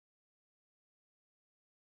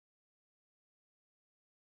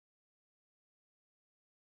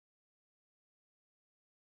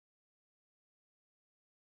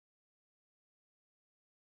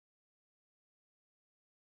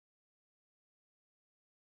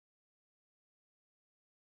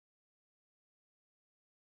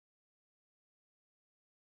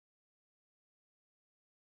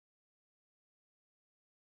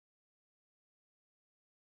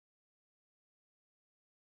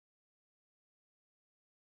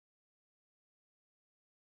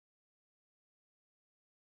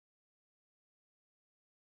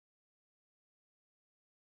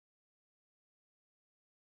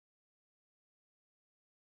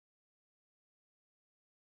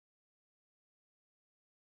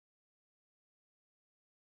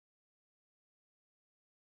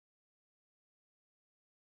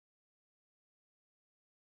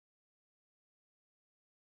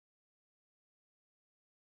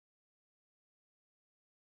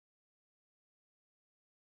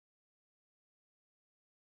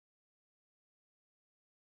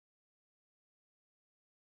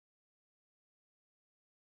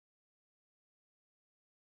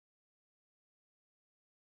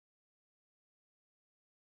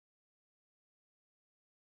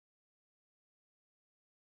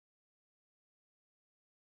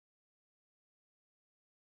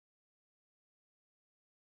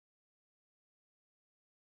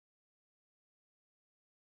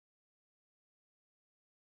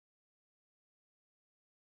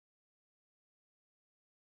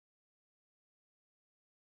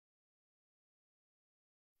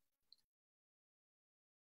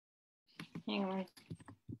Hang on.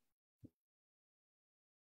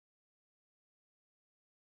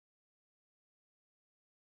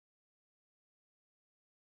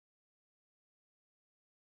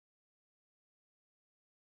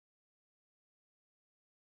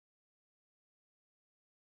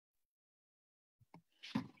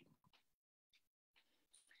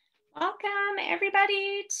 Welcome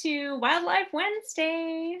everybody to Wildlife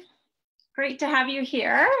Wednesday. Great to have you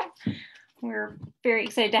here. We're very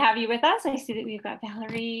excited to have you with us. I see that we've got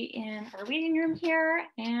Valerie in our waiting room here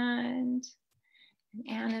and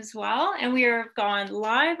Anne as well. And we are gone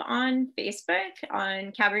live on Facebook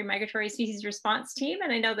on Calgary Migratory Species Response Team.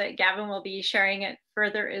 And I know that Gavin will be sharing it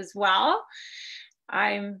further as well.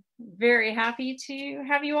 I'm very happy to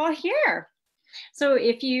have you all here. So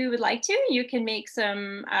if you would like to, you can make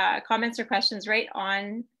some comments or questions right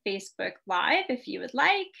on Facebook Live if you would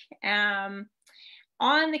like.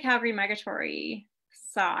 On the Calgary Migratory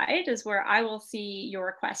side is where I will see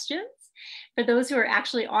your questions. For those who are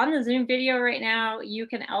actually on the Zoom video right now, you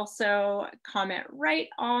can also comment right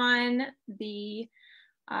on the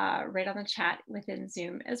chat within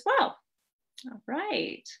Zoom as well. All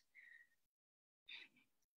right.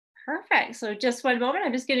 Perfect. So just one moment.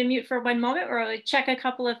 I'm just going to mute for one moment or I'll check a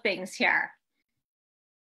couple of things here.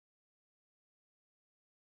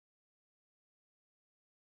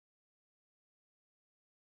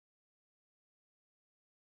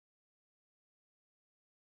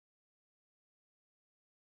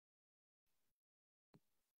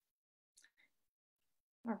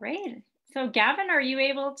 All right. So Gavin, are you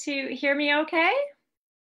able to hear me okay?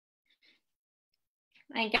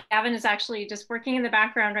 And Gavin is actually just working in the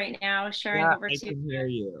background right now, sharing over to you. I can hear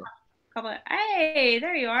you. Hey,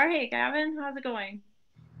 there you are. Hey, Gavin, how's it going?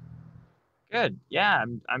 Good. Yeah,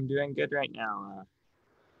 I'm doing good right now.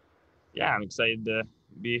 Yeah, I'm excited to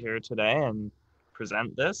be here today and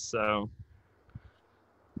present this. So,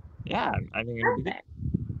 yeah, I think it'll be good.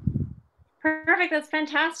 Perfect, that's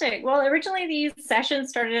fantastic. Well, originally these sessions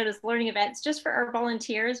started out as learning events just for our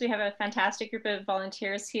volunteers. We have a fantastic group of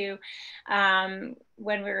volunteers who,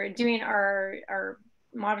 when we were doing our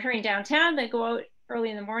monitoring downtown, they go out early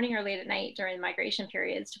in the morning or late at night during the migration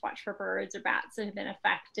periods to watch for birds or bats that have been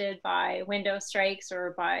affected by window strikes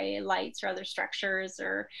or by lights or other structures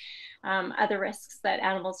or other risks that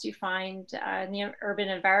animals do find in the urban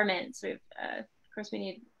environment. So of course, we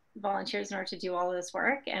need volunteers in order to do all of this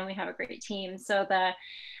work, and we have a great team. So the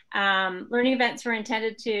learning events were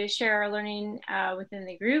intended to share our learning within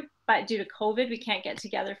the group, but due to COVID, we can't get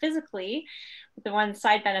together physically. But the one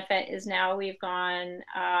side benefit is now we've gone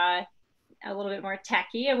a little bit more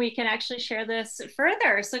techy and we can actually share this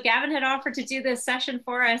further. So Gavin had offered to do this session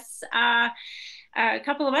for us a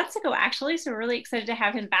couple of months ago, actually. So we're really excited to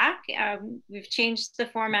have him back. We've changed the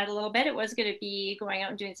format a little bit. It was going to be going out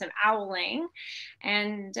and doing some owling.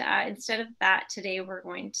 And instead of that, today we're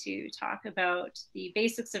going to talk about the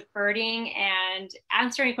basics of birding and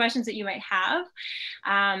answer any questions that you might have.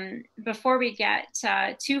 Before we get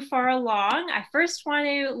too far along, I first want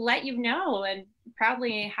to let you know, and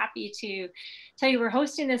proudly happy to tell you we're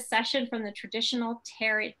hosting this session from the traditional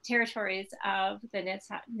territories of the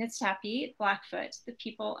Niitsitapi Blackfoot, the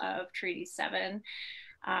people of Treaty 7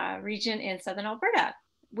 region in southern Alberta,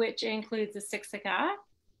 which includes the Siksika,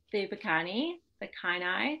 the Piikani, the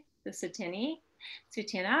Kainai, the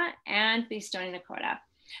Tsuut'ina, and the Stoney Nakoda.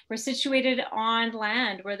 We're situated on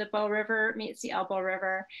land where the Bow River meets the Elbow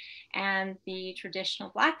River, and the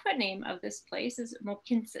traditional Blackfoot name of this place is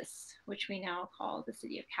Mohkinstsis, which we now call the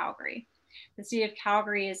city of Calgary. The city of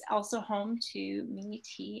Calgary is also home to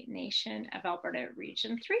Métis Nation of Alberta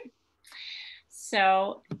Region 3.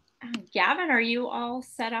 So, Gavin, are you all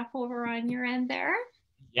set up over on your end there?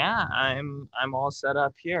 Yeah, I'm all set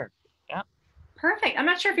up here. Yeah. Perfect. I'm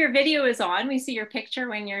not sure if your video is on. We see your picture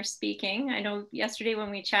when you're speaking. I know yesterday when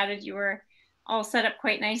we chatted, you were all set up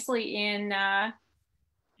quite nicely in. Yeah,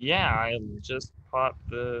 I just popped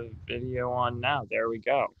the video on now. There we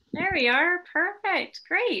go. There we are. Perfect.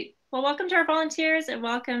 Great. Well, welcome to our volunteers and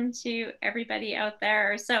welcome to everybody out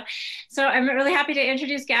there. So I'm really happy to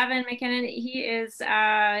introduce Gavin McKinnon. He is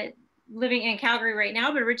living in Calgary right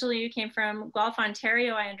now, but originally you came from Guelph,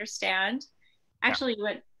 Ontario, I understand. Actually,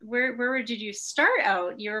 where did you start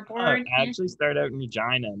out? You were born I actually started out in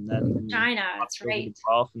Regina and then Regina, that's right.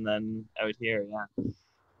 Guelph and then out here, yeah.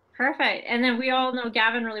 Perfect. And then we all know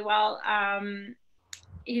Gavin really well.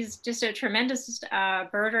 He's just a tremendous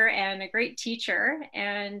birder and a great teacher.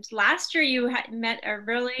 And last year you had met a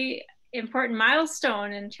really important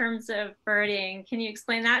milestone in terms of birding. Can you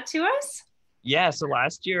explain that to us? Yeah, so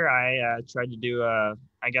last year I tried to do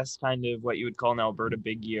I guess kind of what you would call an Alberta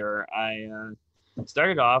big year. I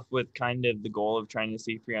started off with kind of the goal of trying to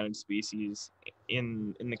see 300 species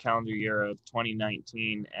in the calendar year of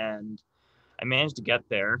 2019, and I managed to get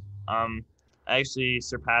there. I actually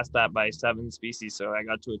surpassed that by 7 species, so I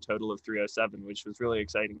got to a total of 307, which was really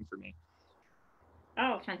exciting for me.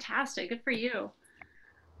 Oh, fantastic. Good for you.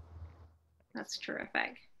 That's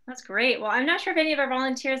terrific. That's great. Well, I'm not sure if any of our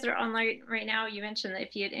volunteers that are online right now, you mentioned that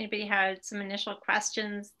if anybody had some initial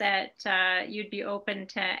questions that you'd be open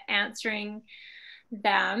to answering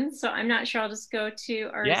them. So I'm not sure. I'll just go to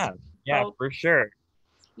our Zoom Yeah, yeah, folks. for sure.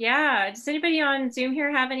 Yeah. Does anybody on Zoom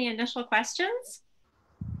here have any initial questions?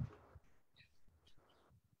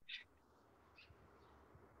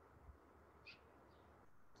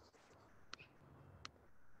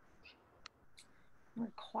 We're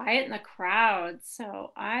quiet in the crowd.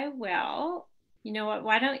 So I will, you know what,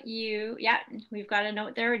 why don't you, yeah, we've got a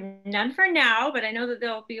note there, none for now, but I know that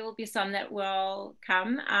will be some that will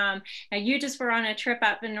come. Now you just were on a trip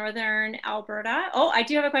up in Northern Alberta. Oh, I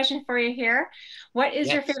do have a question for you here. What is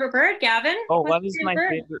your Yes. favorite bird, Gavin? Oh, What's what is your my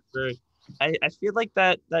favorite bird? favorite bird? I feel like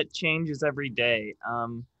that changes every day.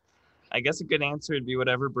 I guess a good answer would be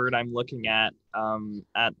whatever bird I'm looking at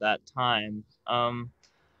that time.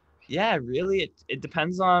 Yeah, really, it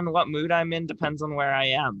depends on what mood I'm in, depends on where I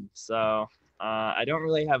am. So I don't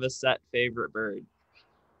really have a set favorite bird.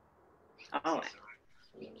 Oh,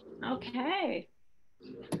 okay.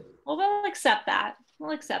 Well, we'll accept that.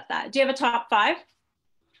 We'll accept that. Do you have a top five?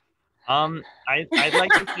 I'd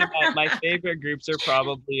like to say my favorite groups are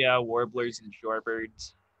probably warblers and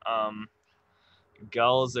shorebirds. Um,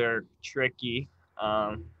 Gulls are tricky.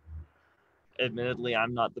 Um, Admittedly,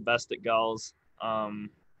 I'm not the best at gulls,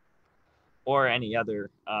 or any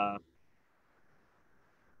other, I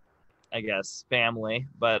guess, family.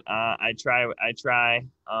 But I try,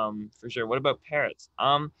 for sure. What about parrots?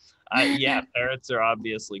 Yeah, parrots are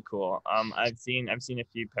obviously cool. I've seen a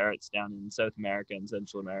few parrots down in South America and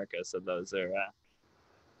Central America, so those are,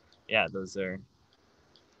 yeah,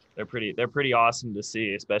 they're pretty awesome to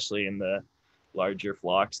see, especially in the larger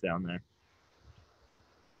flocks down there.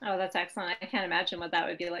 Oh, that's excellent. I can't imagine what that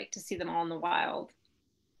would be like to see them all in the wild.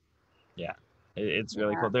 Yeah, it's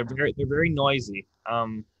really Yeah. cool. They're very noisy.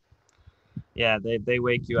 Yeah, they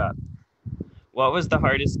wake you up. What was the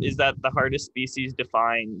hardest? Is that the hardest species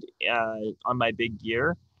defined on my big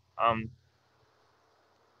gear? Um,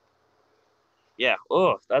 yeah.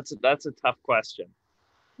 Oh, that's a tough question.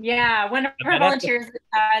 Yeah, one of I our might have to. volunteers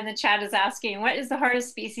in the chat is asking, what is the hardest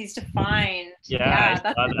species to find? Yeah, I Yeah,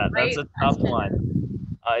 that's saw a that. That's great a tough question. one.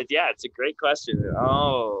 Yeah, it's a great question.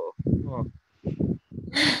 Oh,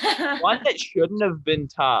 one that shouldn't have been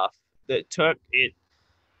tough. That took it.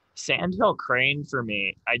 Sandhill crane for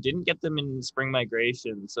me. I didn't get them in spring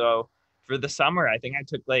migration, so for the summer, I think I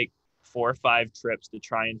took like 4 or 5 trips to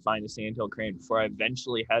try and find a sandhill crane before I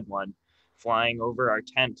eventually had one flying over our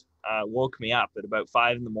tent. Woke me up at about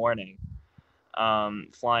 5 in the morning,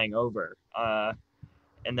 flying over.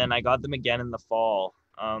 And then I got them again in the fall.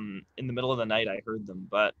 In the middle of the night, I heard them,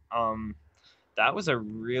 but that was a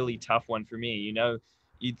really tough one for me.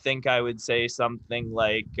 You'd think I would say something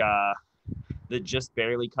like that just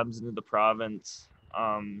barely comes into the province,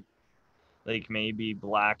 like maybe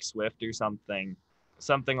Black Swift or something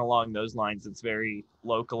along those lines. It's very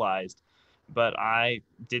localized, but I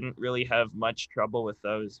didn't really have much trouble with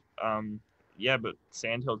those. Yeah, but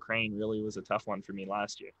Sandhill Crane really was a tough one for me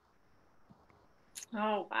last year.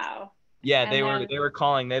 Oh, wow. Yeah, And then, they were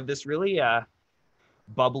calling. They have this really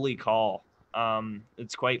bubbly call.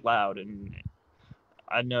 It's quite loud, and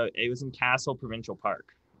I know it was in Castle Provincial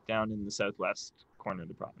Park down in the southwest corner of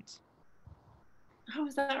the province. oh,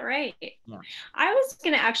 is that right? Yeah. I was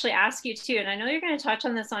going to actually ask you too, and I know you're going to touch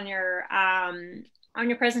on this on your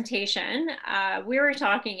presentation. We were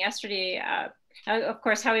talking yesterday, of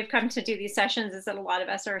course, how we've come to do these sessions is that a lot of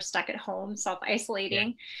us are stuck at home, Yeah.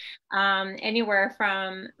 self-isolating, anywhere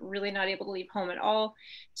from really not able to leave home at all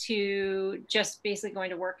to just basically going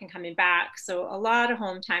to work and coming back. So a lot of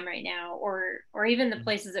home time right now, or even the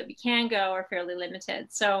places that we can go are fairly limited.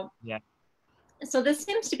 Yeah. So this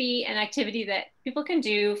seems to be an activity that people can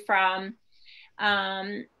do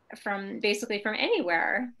um, from basically from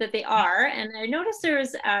anywhere that they are. And I noticed there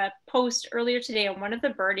was a post earlier today on one of the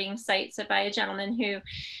birding sites by a gentleman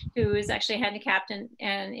who is actually handicapped and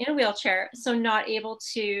in a wheelchair, so not able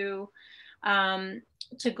um,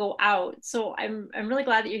 to go out. So I'm really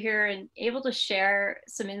glad that you're here and able to share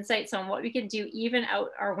some insights on what we can do even out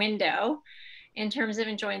our window in terms of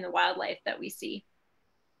enjoying the wildlife that we see.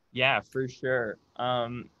 Yeah, for sure.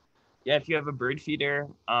 Yeah, if you have a bird feeder,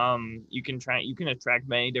 you can attract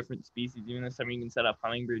many different species. Even this summer, you can set up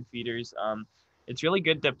hummingbird feeders. it's really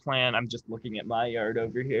good to plant. I'm just looking at my yard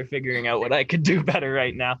over here, figuring out what I could do better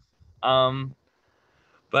right now. Um,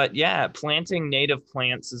 but yeah, planting native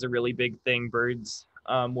plants is a really big thing. Birds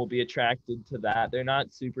will be attracted to that. They're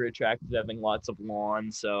not super attracted to having lots of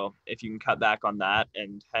lawn. So if you can cut back on that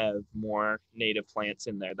and have more native plants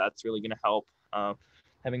in there, that's really going to help.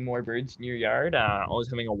 Having more birds in your yard, always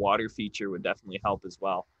having a water feature would definitely help as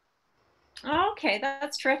well. Okay,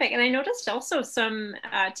 that's terrific. And I noticed also some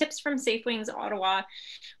tips from Safe Wings Ottawa.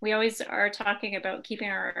 We always are talking about keeping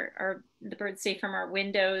our the birds safe from our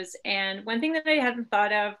windows. And one thing that I hadn't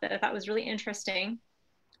thought of that I thought was really interesting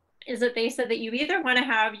is that they said that you either want to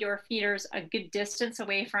have your feeders a good distance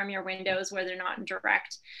away from your windows where they're not in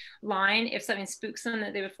direct line if something spooks them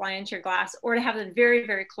that they would fly into your glass, or to have them very,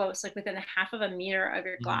 very close, like within a half of a meter of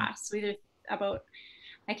your glass. So either about,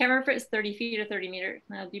 I can't remember if it's 30 feet or 30 meters.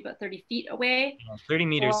 That'll be about 30 feet away 30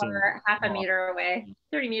 meters seems or half a small. meter away.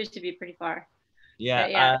 30 meters to be pretty far. Yeah,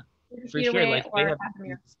 But yeah, 30 for feet sure. away Like they or have half a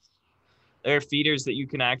meter. there are feeders that you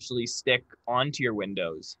can actually stick onto your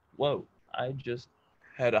windows. Whoa, I just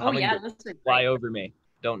had a Oh yeah, hummingbird those are fly great. over me.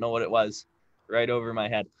 Don't know what it was. Right over my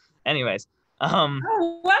head. Anyways,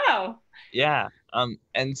 Oh wow. yeah,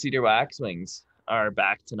 and cedar waxwings are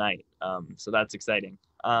back tonight. So that's exciting.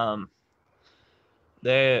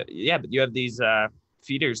 But you have these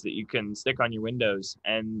feeders that you can stick on your windows,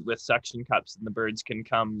 and with suction cups, and the birds can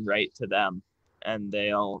come right to them, and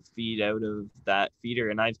they'll feed out of that feeder.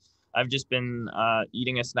 And I've just been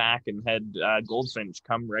eating a snack and had goldfinch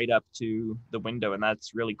come right up to the window, and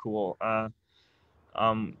that's really cool.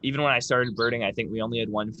 Even when I started birding, I think we only had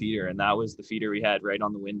one feeder, and that was the feeder we had right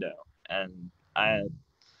on the window. And I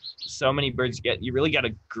so many birds you really got a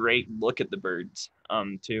great look at the birds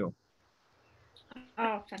too.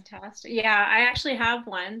 Oh, fantastic. Yeah, I actually have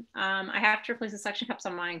one. I have to replace the suction cups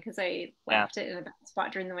on mine because I Yeah. left it in a bad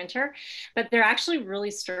spot during the winter. But they're actually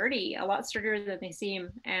really sturdy, a lot sturdier than they seem.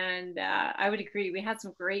 And I would agree. We had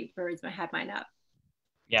some great birds when I had mine up.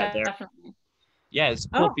 Yeah, they're Definitely. yeah, it's a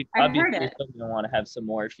cool Oh, feeder. I Obviously, heard you're it. still gonna want to have some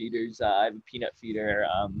more feeders. I have a peanut feeder,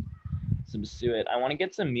 some suet. I want to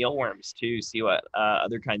get some mealworms too. See what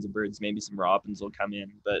other kinds of birds, maybe some robins will come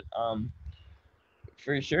in. But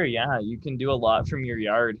for sure, yeah, you can do a lot from your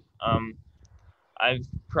yard. I've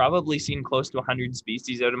probably seen close to 100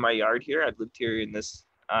 species out of my yard here. I've lived here in this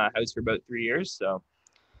house for about 3 years, so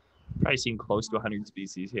probably seen close to 100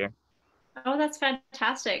 species here. Oh, that's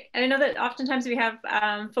fantastic. And I know that oftentimes we have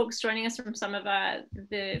folks joining us from some of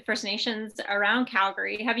the First Nations around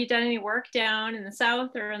Calgary. Have you done any work down in the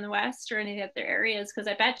south or in the west or any other areas? Because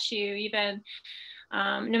I bet you, even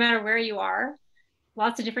no matter where you are,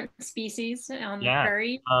 lots of different species on the Yeah.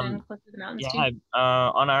 prairie Um, and close to the mountains too. yeah.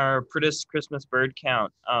 On our Pritis Christmas bird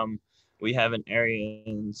count, we have an area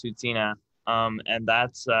in Tsutsina, and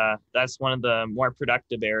that's one of the more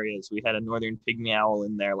productive areas. We had a northern pygmy owl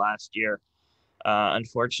in there last year.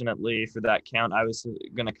 Unfortunately, for that count, I was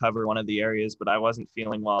going to cover one of the areas, but I wasn't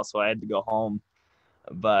feeling well, so I had to go home.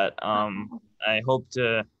 But Oh, I hope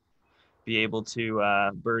to be able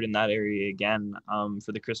to bird in that area again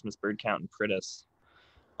for the Christmas bird count in Pritis.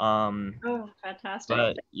 Um, oh, fantastic.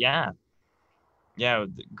 but yeah,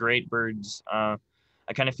 great birds. I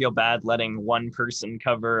kind of feel bad letting one person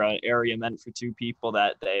cover an area meant for two people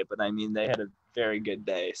that day, but I mean, they had a very good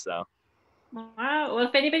day. So, Wow. Well,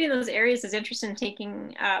 if anybody in those areas is interested in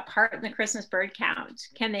taking part in the Christmas bird count,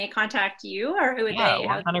 can they contact you or who would yeah, they,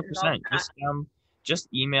 how would they get involved 100%. in that? Just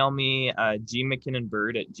email me,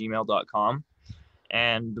 gmckinnonbird@gmail.com.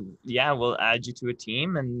 And yeah, we'll add you to a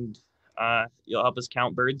team and you'll help us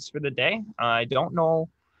count birds for the day. I don't know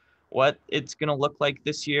what it's going to look like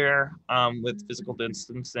this year with physical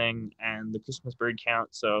distancing and the Christmas bird count.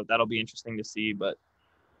 So that'll be interesting to see. But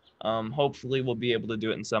hopefully, we'll be able to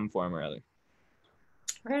do it in some form or other.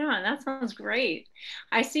 Right on. That sounds great.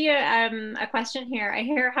 I see a question here. I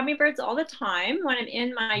hear hummingbirds all the time when I'm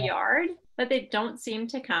in my yard, but they don't seem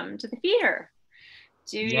to come to the feeder.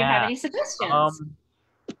 Do you have Yeah. any suggestions? Um,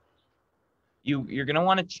 you're gonna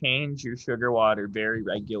want to change your sugar water very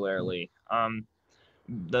regularly.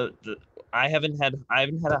 The I haven't had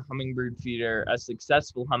a hummingbird feeder, a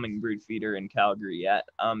successful hummingbird feeder in Calgary yet.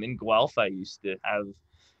 In Guelph, I used to have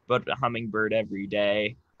about a hummingbird every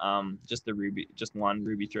day. Just one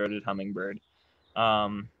ruby-throated hummingbird.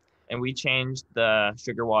 Um, and we changed the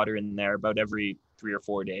sugar water in there about every 3 or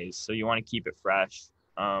 4 days. So you want to keep it fresh.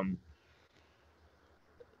 Um,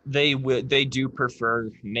 they do prefer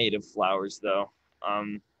native flowers though.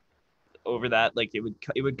 Um, Over that, like it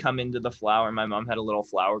would come into the flower. My mom had a little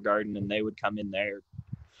flower garden, and they would come in there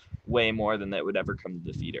way more than they would ever come to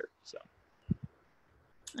the feeder. So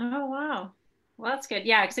Oh, wow. Well, that's good.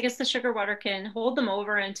 Yeah, because I guess the sugar water can hold them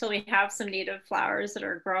over until we have some native flowers that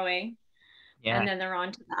are growing, Yeah, and then they're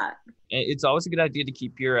on to that. it's always a good idea to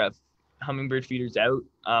keep your hummingbird feeders out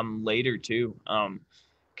later too.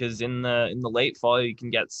 Because in the late fall you can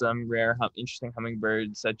get some rare interesting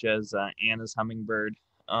hummingbirds such as Anna's hummingbird.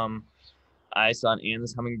 Um, I saw an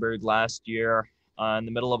Anna's hummingbird last year in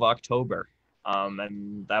the middle of October,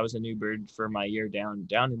 and that was a new bird for my year down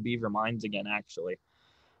in Beaver Mines again actually.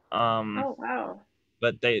 Um, Oh, wow.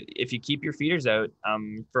 but if you keep your feeders out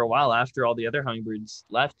for a while after all the other hummingbirds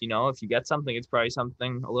left, if you get something, it's probably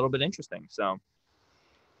something a little bit interesting. So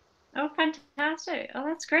Oh, fantastic. Oh,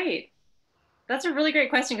 that's great. That's a really great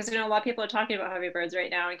question because I know a lot of people are talking about hummingbirds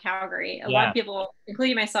right now in Calgary. A lot yeah, of people,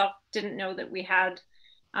 including myself, didn't know that we had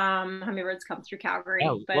hummingbirds come through yeah. Calgary,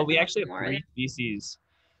 Well, but we more actually and have more. three species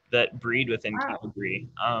that breed within Wow. Calgary: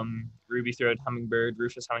 ruby-throated hummingbird,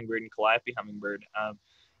 rufous hummingbird, and calliope hummingbird.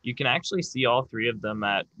 You can actually see all three of them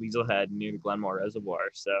at Weaselhead near the Glenmore Reservoir.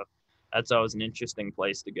 So that's always an interesting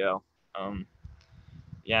place to go. Um,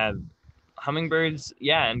 yeah, hummingbirds.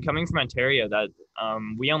 Yeah, and coming from Ontario, that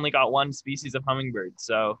we only got one species of hummingbird.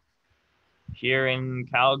 So here in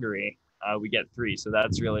Calgary, we get three. So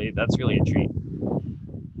that's really a treat.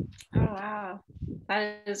 Oh, wow.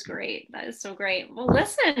 That is great. That is so great. Well,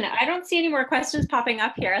 listen, I don't see any more questions popping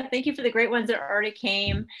up here. Thank you for the great ones that already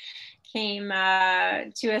came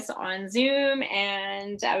to us on Zoom,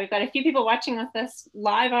 and we've got a few people watching with us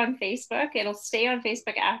live on Facebook. It'll stay on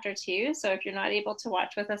Facebook after too. So if you're not able to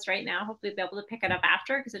watch with us right now, hopefully you'll be able to pick it up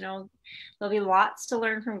after because I know there'll be lots to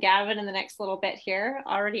learn from Gavin in the next little bit here.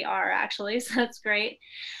 Already are actually, so that's great.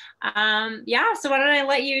 Yeah, so why don't I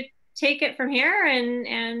let you take it from here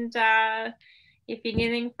and if you need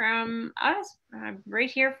anything from us, I'm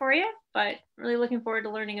right here for you. But really looking forward to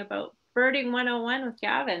learning about Birding 101 with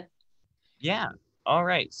Gavin. Yeah. All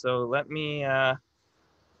right. So let me I'm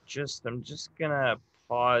just gonna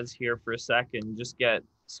pause here for a second, just get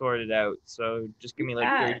sorted out. So just give You me like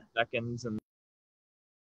bet. 30 seconds and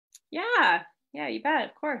Yeah, yeah, you bet.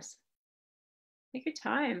 Of course. Take your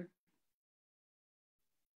time.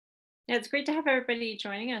 Yeah, it's great to have everybody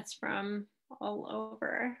joining us from all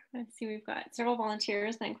over. I see we've got several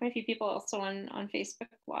volunteers and quite a few people also on Facebook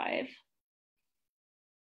Live.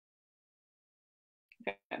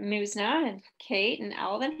 We've got Muzna and Kate and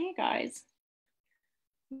Alvin. Hey guys,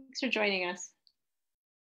 thanks for joining us.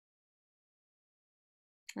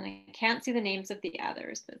 And I can't see the names of the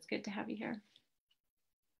others, but it's good to have you here.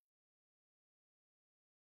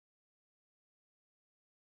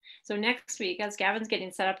 So next week, as Gavin's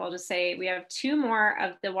getting set up, I'll just say we have 2 more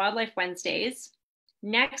of the Wildlife Wednesdays.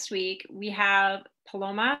 Next week, we have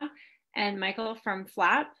Paloma and Michael from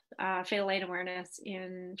FLAP, Fatal Light Awareness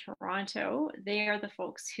in Toronto. They are the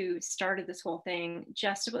folks who started this whole thing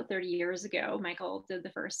just about 30 years ago. Michael did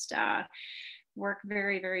the first work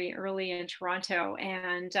very, very early in Toronto.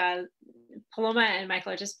 And Paloma and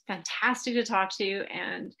Michael are just fantastic to talk to.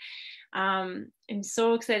 And I'm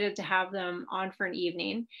so excited to have them on for an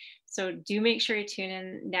evening. So do make sure you tune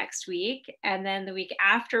in next week. And then the week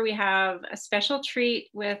after, we have a special treat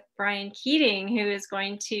with Brian Keating, who is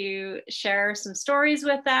going to share some stories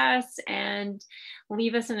with us and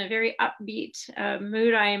leave us in a very upbeat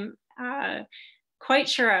mood. I'm quite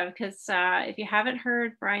sure of, because if you haven't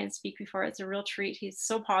heard Brian speak before, it's a real treat. He's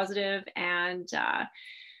so positive and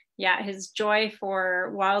yeah, his joy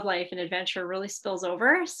for wildlife and adventure really spills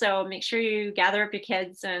over. So make sure you gather up your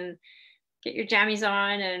kids and get your jammies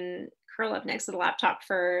on and curl up next to the laptop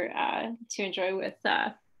for to enjoy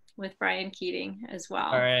with Brian Keating as all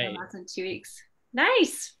well. And right. that's in 2 weeks.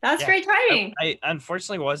 Nice. That's Yeah. great I, timing. I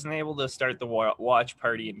unfortunately wasn't able to start the watch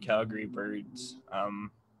party in Calgary Birds.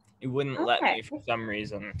 It wouldn't let Okay. me for some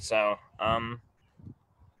reason. So,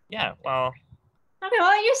 yeah, well, Okay, well,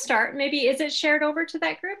 I'll let you start. Maybe is it shared over to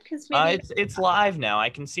that group? Because maybe it's live now.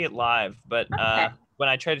 I can see it live, but okay. when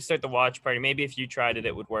I tried to start the watch party, maybe if you tried it,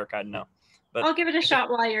 it would work. I don't know. But I'll give it a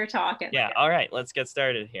shot while you're talking. yeah, all right, let's get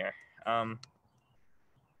started here.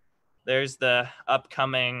 There's the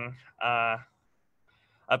upcoming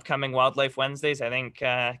Wildlife Wednesdays. I think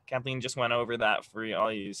Kathleen just went over that for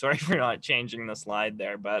all you. Sorry for not changing the slide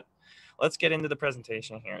there, but let's get into the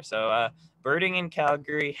presentation here. So birding in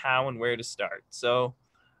Calgary, how and where to start. So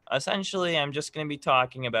essentially, I'm just going to be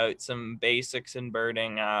talking about some basics in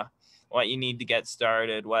birding, what you need to get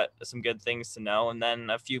started, what some good things to know, and then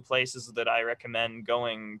a few places that I recommend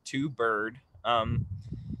going to bird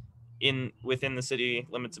within the city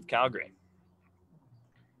limits of Calgary.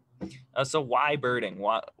 So why birding?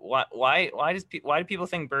 Why do people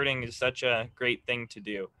think birding is such a great thing to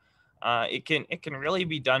do? it can really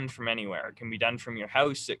be done from anywhere. It can be done from your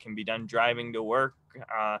house. It can be done driving to work.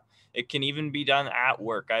 It can even be done at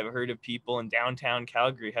work. I've heard of people in downtown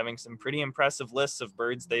Calgary having some pretty impressive lists of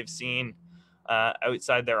birds they've seen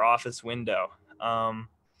outside their office window.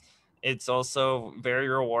 It's also very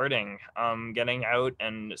rewarding getting out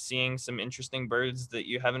and seeing some interesting birds that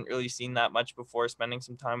you haven't really seen that much before, spending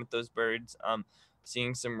some time with those birds,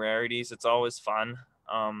 seeing some rarities. It's always fun.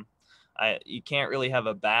 You can't really have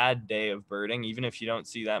a bad day of birding. Even if you don't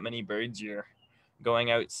see that many birds, you're going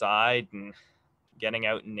outside and getting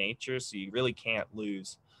out in nature, so you really can't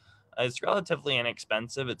lose. It's relatively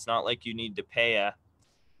inexpensive. It's not like you need to pay a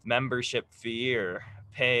membership fee or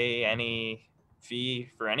pay any fee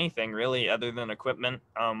for anything really other than equipment,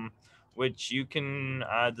 which you can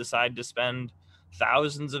decide to spend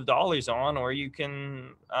thousands of dollars on, or you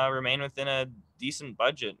can remain within a decent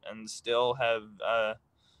budget and still have a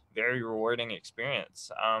very rewarding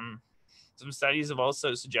experience. Some studies have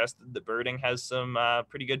also suggested that birding has some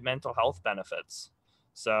pretty good mental health benefits.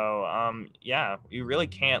 So yeah, you really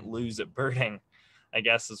can't lose at birding, I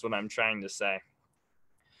guess is what I'm trying to say.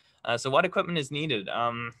 So what equipment is needed?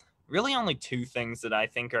 Really only two things that I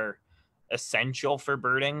think are essential for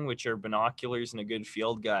birding, which are binoculars and a good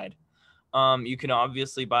field guide. You can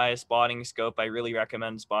obviously buy a spotting scope. I really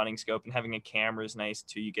recommend spotting scope, and having a camera is nice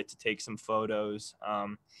too. You get to take some photos,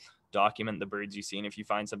 document the birds you see, and if you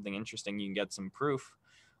find something interesting, you can get some proof.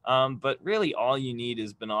 But really all you need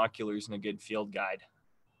is binoculars and a good field guide.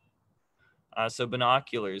 So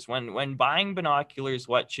binoculars, when buying binoculars,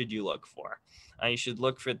 what should you look for? You should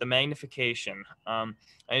look for the magnification.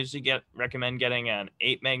 I usually recommend getting an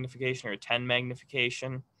 8 magnification or a 10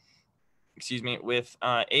 magnification. Excuse me, with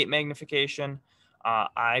 8 magnification.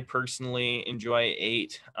 I personally enjoy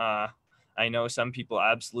 8. I know some people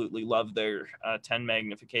absolutely love their 10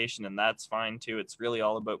 magnification, and that's fine too. It's really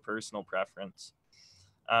all about personal preference.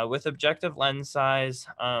 With objective lens size,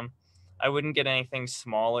 I wouldn't get anything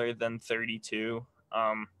smaller than 32.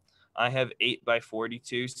 I have 8 by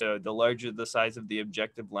 42, so the larger the size of the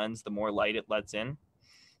objective lens, the more light it lets in.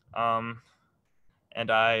 And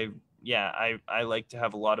I like to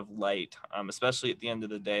have a lot of light, especially at the end of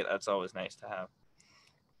the day. That's always nice to have.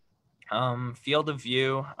 Field of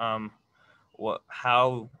view,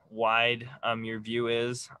 how wide your view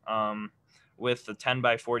is. With the 10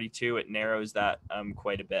 by 42, it narrows that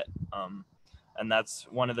quite a bit. And that's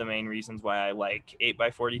one of the main reasons why I like 8 by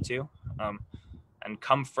 42. And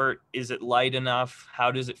comfort, is it light enough?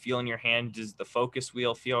 How does it feel in your hand? Does the focus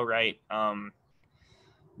wheel feel right?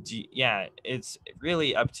 It's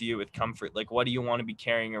really up to you with comfort. Like, what do you want to be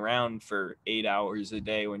carrying around for 8 hours a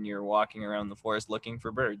day when you're walking around the forest looking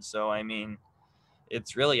for birds? So, I mean,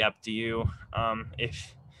 it's really up to you.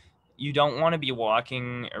 If you don't want to be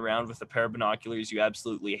walking around with a pair of binoculars you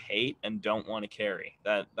absolutely hate and don't want to carry,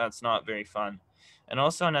 that's not very fun. And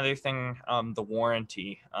also another thing, the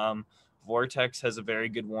warranty. Vortex has a very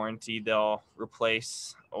good warranty. They'll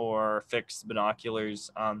replace or fix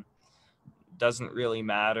binoculars. Doesn't really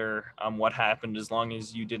matter what happened, as long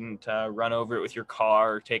as you didn't run over it with your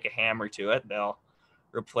car or take a hammer to it, they'll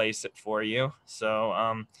replace it for you. So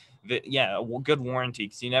a good warranty,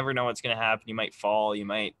 because you never know what's going to happen. You might fall, you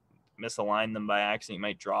might misalign them by accident, you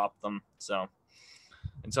might drop them. So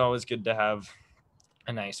it's always good to have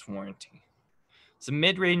a nice warranty. Some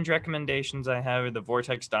mid-range recommendations I have are the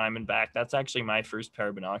Vortex Diamondback. That's actually my first pair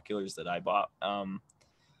of binoculars that I bought.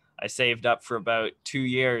 I saved up for about 2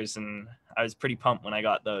 years, and I was pretty pumped when I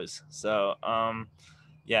got those. So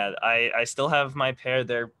I still have my pair.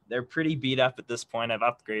 They're pretty beat up at this point. I've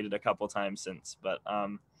upgraded a couple times since, but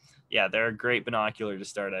they're a great binocular to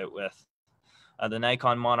start out with. The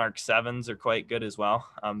Nikon Monarch 7s are quite good as well.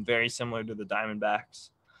 Very similar to the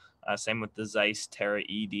Diamondbacks. Same with the Zeiss Terra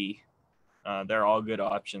ED. They're all good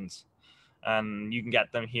options. You can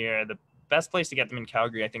get them here. The best place to get them in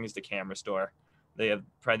Calgary, I think, is the camera store. They have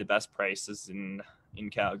probably the best prices in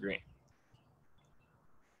Calgary.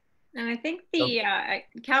 And I think the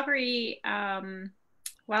Calgary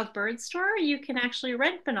Wild Bird Store, you can actually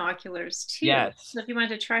rent binoculars too. Yes. So if you wanted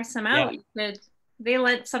to try some out, you could. They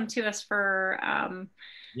lent some to us for.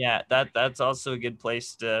 That's also a good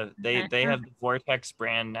place to. They have the Vortex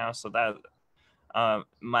brand now, so that.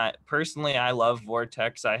 Personally, I love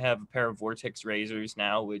Vortex. I have a pair of Vortex razors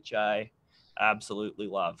now, which I absolutely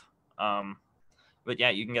love. But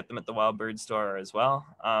yeah, you can get them at the Wild Bird Store as well.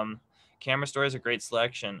 Camera store is a great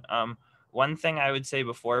selection. One thing I would say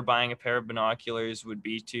before buying a pair of binoculars would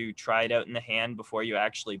be to try it out in the hand before you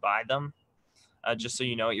actually buy them, just so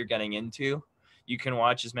you know what you're getting into. you can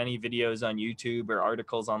watch as many videos on YouTube or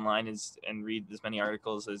articles online and read as many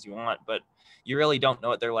articles as you want, but you really don't know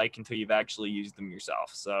what they're like until you've actually used them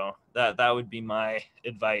yourself. So that would be my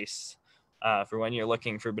advice for when you're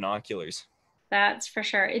looking for binoculars. That's for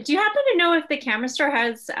sure. Do you happen to know if the camera store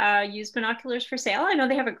has used binoculars for sale? I know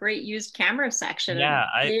they have a great used camera section, and Yeah,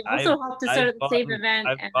 they also helped us out at the same event,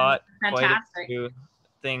 I've and bought quite a fantastic. few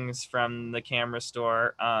things from the camera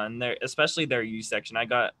store, and their especially their used section. I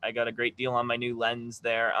got a great deal on my new lens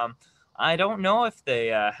there. I don't know if they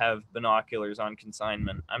have binoculars on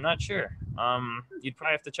consignment. I'm not sure. You'd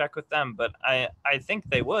probably have to check with them, but I think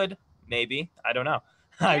they would. Maybe, I don't know.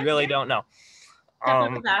 I Yeah, really don't know. definitely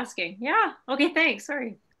Um, worth asking. Yeah. Okay, thanks.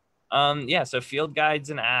 Sorry. yeah, so field guides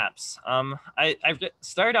and apps. I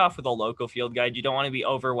start off with a local field guide. You don't want to be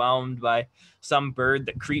overwhelmed by some bird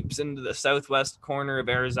that creeps into the southwest corner of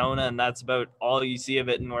Arizona, and that's about all you see of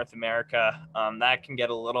it in North America. That can get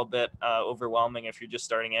a little bit overwhelming if you're just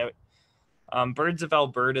starting out. Birds of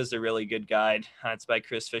Alberta is a really good guide. It's by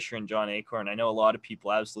Chris Fisher and John Acorn. I know a lot of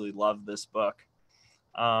people absolutely love this book.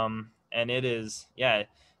 And it is, yeah,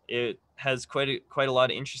 it has quite a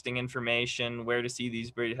lot of interesting information, where to see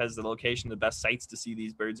these birds. It has the location, the best sites to see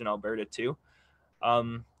these birds in Alberta too.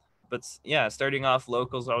 um but yeah, starting off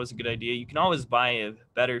local is always a good idea. You can always buy a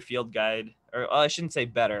better field guide, or I shouldn't say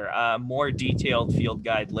better, more detailed field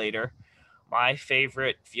guide later. My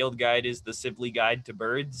favorite field guide is the Sibley Guide to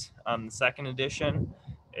Birds, the second edition.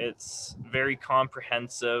 It's very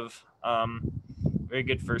comprehensive, very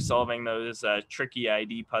good for solving those tricky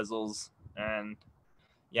ID puzzles. And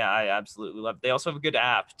yeah, I absolutely love it. They also have a good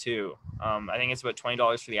app too. I think it's about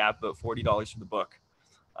 $20 for the app, about $40 for the book.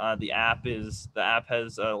 The app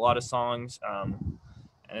has a lot of songs, and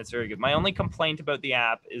it's very good. My only complaint about the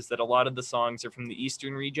app is that a lot of the songs are from the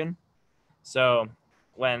eastern region. So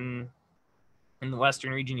when in the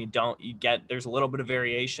western region, there's a little bit of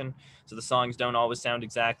variation, so the songs don't always sound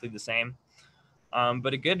exactly the same.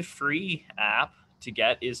 But a good free app to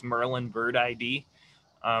get is Merlin Bird ID.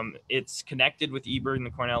 It's connected with eBird and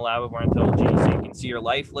the Cornell Lab of Ornithology, so you can see your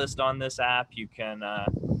life list on this app. You can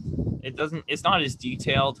it's not as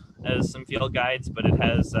detailed as some field guides, but it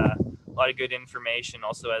has a lot of good information.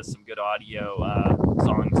 Also has some good audio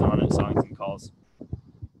songs on it, songs and calls.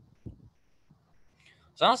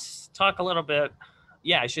 So let's talk a little bit.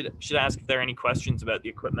 Yeah, I should ask if there are any questions about the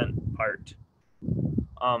equipment part.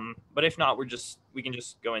 But if not, we can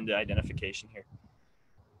just go into identification here.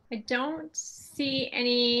 I don't see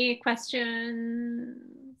any questions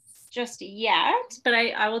just yet, but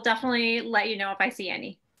I will definitely let you know if I see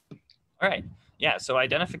any. All right. Yeah. So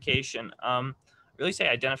identification. Really say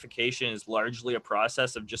identification is largely a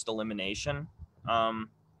process of just elimination.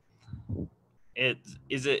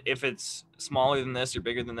 If it's smaller than this or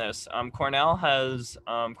bigger than this. Cornell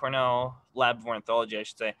Lab of Ornithology, I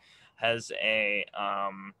should say, has a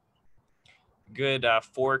good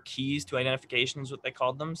 4 keys to identification is what they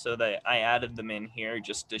called them. So I added them in here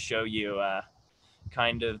just to show you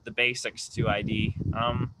kind of the basics to ID.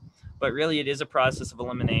 But really, it is a process of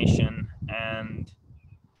elimination, and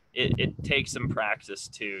it takes some practice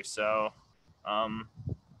too. So I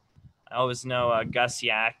always know Gus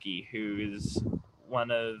Yaki, who is one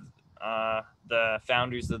of the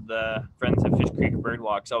founders of the Friends of Fish Creek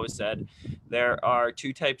Birdwalks, always said there are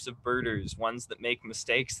 2 types of birders: ones that make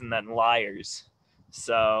mistakes and then liars.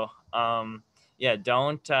 So yeah,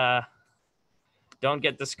 don't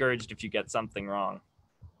get discouraged if you get something wrong.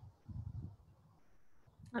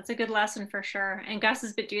 That's a good lesson for sure. And Gus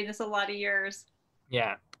has been doing this a lot of years.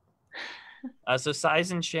 Yeah. So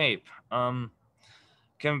size and shape.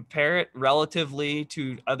 Compare it relatively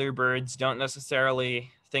to other birds. Don't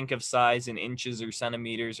necessarily think of size in inches or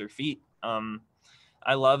centimeters or feet.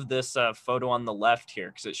 I love this photo on the left here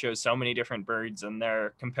because it shows so many different birds and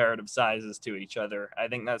their comparative sizes to each other. I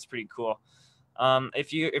think that's pretty cool.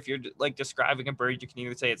 If you're like describing a bird, you can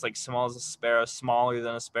either say it's like small as a sparrow, smaller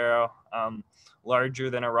than a sparrow, larger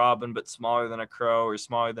than a robin but smaller than a crow, or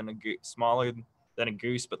smaller than a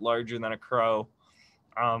goose but larger than a crow.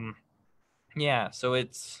 Yeah, so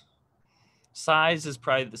it's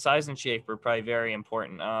the size and shape are probably very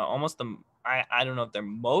important. I don't know if they're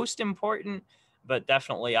most important, but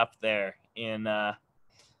definitely up there in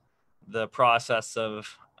the process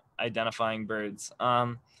of identifying birds.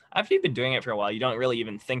 After you've been doing it for a while, you don't really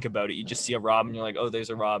even think about it. You just see a robin, you're like, oh, there's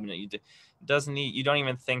a robin. You don't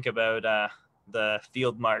even think about the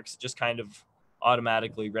field marks. It just kind of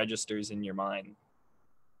automatically registers in your mind.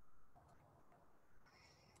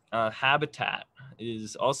 Habitat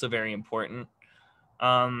is also very important.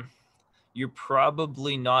 You're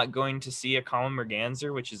probably not going to see a common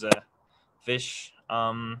merganser, which is a fish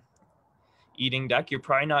eating duck, you're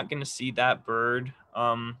probably not going to see that bird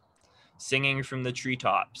singing from the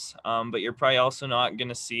treetops. But you're probably also not going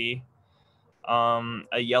to see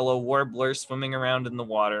a yellow warbler swimming around in the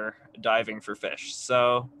water diving for fish.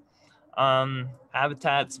 So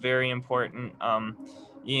habitat's very important.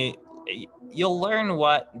 You, you'll learn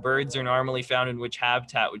what birds are normally found in which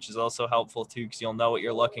habitat, which is also helpful too, because you'll know what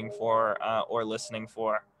you're looking for or listening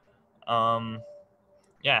for.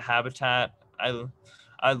 Yeah, habitat.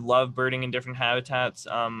 I love birding in different habitats.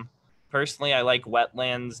 Personally, I like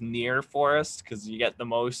wetlands near forests because you get the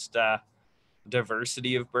most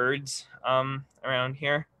diversity of birds around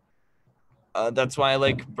here. That's why I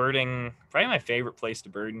like birding. Probably my favorite place to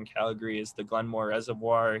bird in Calgary is the Glenmore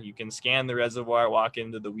Reservoir. You can scan the reservoir, walk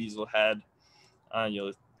into the Weasel Head.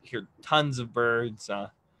 You'll hear tons of birds,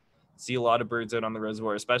 see a lot of birds out on the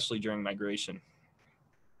reservoir, especially during migration.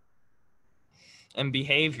 And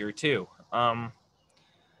behavior too.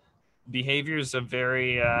 Behavior is a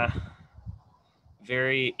very,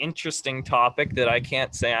 very interesting topic that I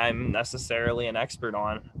can't say I'm necessarily an expert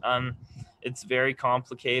on. It's very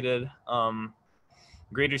complicated.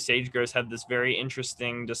 Greater sage-grouse have this very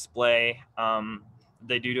interesting display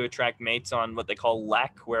they do to attract mates on what they call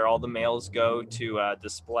lek, where all the males go to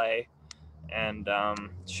display and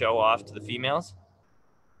show off to the females.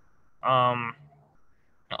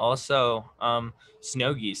 Also,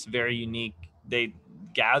 snow geese, very unique. They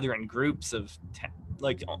gather in groups of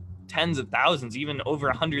like tens of thousands, even over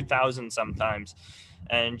 100,000 sometimes.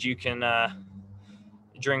 And you can,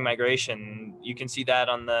 during migration, you can see that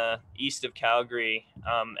on the east of Calgary,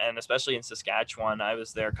 and especially in Saskatchewan. I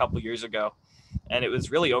was there a couple years ago, and it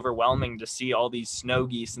was really overwhelming to see all these snow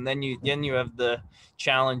geese. And then you have the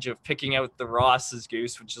challenge of picking out the Ross's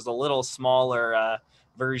goose, which is a little smaller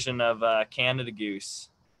version of Canada goose.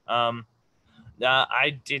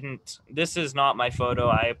 I didn't. This is not my photo.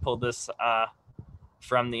 I pulled this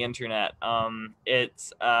from the internet.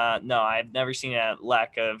 It's no, I've never seen a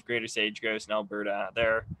lack of greater sage-grouse in Alberta.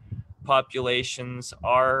 Their populations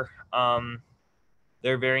are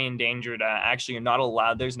they're very endangered. Actually, you're not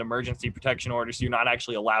allowed. There's an emergency protection order, so you're not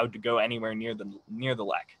actually allowed to go anywhere near the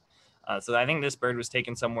lek. So I think this bird was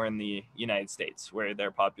taken somewhere in the United States where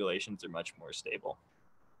their populations are much more stable.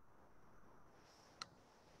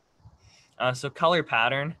 So color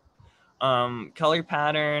pattern. Color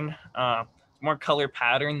pattern, more color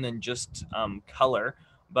pattern than just color,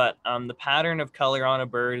 but the pattern of color on a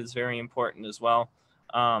bird is very important as well.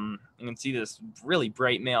 You can see this really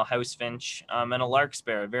bright male house finch and a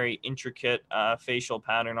larkspur, a very intricate facial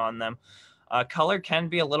pattern on them. Color can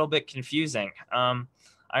be a little bit confusing.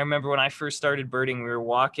 I remember when I first started birding, we were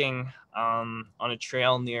walking on a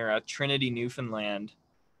trail near Trinity, Newfoundland,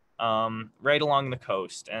 right along the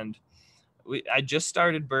coast, and I just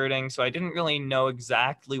started birding, so I didn't really know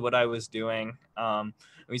exactly what I was doing.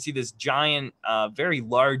 We see this giant, very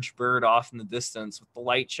large bird off in the distance with the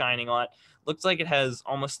light shining on it. Looks like it has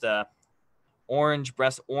almost a orange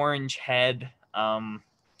breast, orange head, and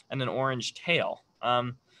an orange tail.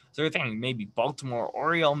 So we're thinking maybe Baltimore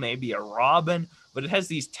Oriole, maybe a robin, but it has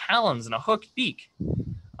these talons and a hooked beak.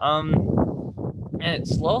 And it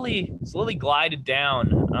slowly glided down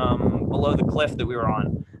below the cliff that we were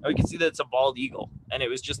on. And we can see that it's a bald eagle, and it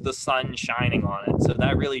was just the sun shining on it. So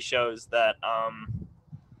that really shows that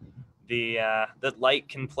that light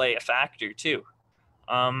can play a factor too.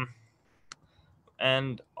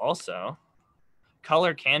 And also,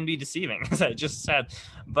 color can be deceiving, as I just said.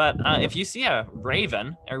 But if you see a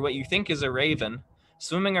raven, or what you think is a raven,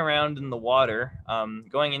 swimming around in the water,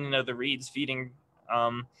 going in and out of the reeds, feeding,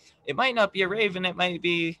 it might not be a raven. It might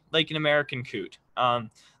be like an American coot.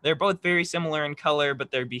 They're both very similar in color, but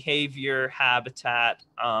their behavior, habitat,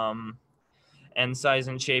 and size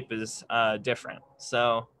and shape is different.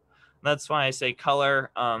 So that's why I say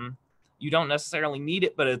color. You don't necessarily need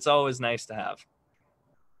it, but it's always nice to have.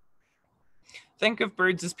 Think of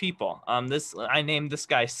birds as people. I named this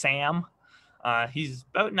guy Sam. He's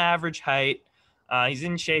about an average height. He's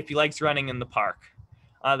in shape. He likes running in the park.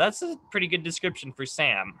 That's a pretty good description for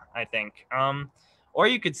Sam, I think. Or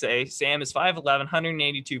you could say Sam is 5'11",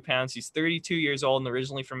 182 pounds. He's 32 years old and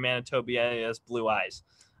originally from Manitoba. He has blue eyes.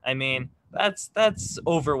 I mean, that's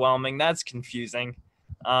overwhelming. That's confusing.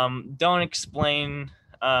 Don't explain.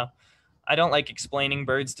 I don't like explaining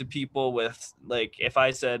birds to people with, like, if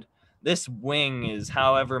I said this wing is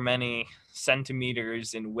however many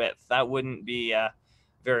centimeters in width, that wouldn't be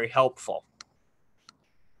very helpful.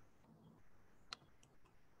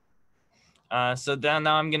 So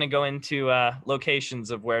now I'm going to go into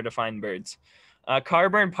locations of where to find birds.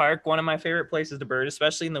 Carburn Park, one of my favorite places to bird,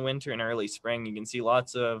 especially in the winter and early spring. You can see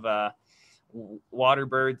lots of water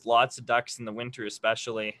birds, lots of ducks in the winter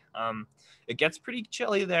especially. It gets pretty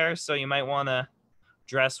chilly there, so you might want to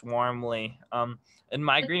dress warmly. And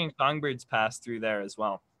migrating songbirds pass through there as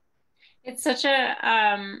well. It's such a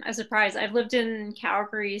surprise. I've lived in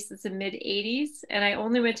Calgary since the mid 80s, and I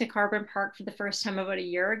only went to Carbon Park for the first time about a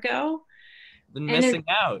year ago. Been And missing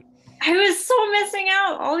out. I was so missing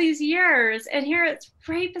out all these years. And here it's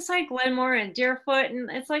right beside Glenmore and Deerfoot, and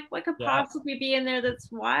it's like what could Yeah, possibly be in there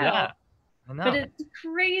that's wild? yeah, I But know. it's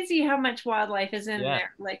crazy how much wildlife is in Yeah,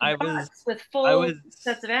 there, like I was, bucks with I full was,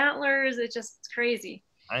 sets of antlers. It's just crazy.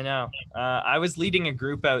 I know. I was leading a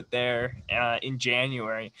group out there in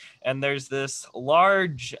January, and there's this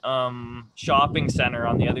large shopping center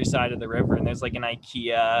on the other side of the river, and there's like an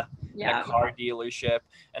IKEA and a Yeah. car dealership.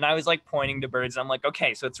 And I was like pointing to birds. I'm like,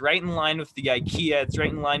 okay, so it's right in line with the IKEA. It's right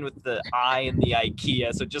in line with the eye in the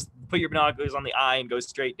IKEA. So just put your binoculars on the eye and go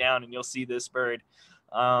straight down, and you'll see this bird.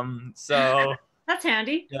 So That's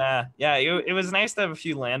handy. yeah, it was nice to have a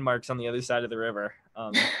few landmarks on the other side of the river.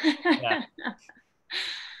 Yeah.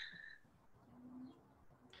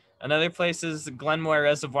 Another place is Glenmore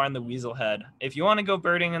Reservoir in the Weasel Head. If you want to go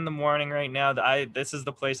birding in the morning right now, this is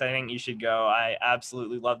the place I think you should go. I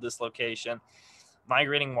absolutely love this location.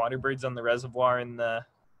 Migrating water birds on the reservoir in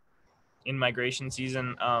migration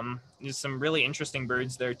season. There's some really interesting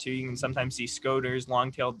birds there too. You can sometimes see scoters,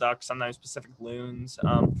 long-tailed ducks, sometimes Pacific loons.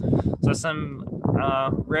 So some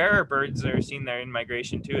rarer birds are seen there in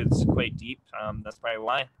migration too. It's quite deep. That's probably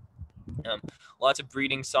why. Lots of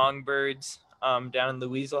breeding songbirds down in the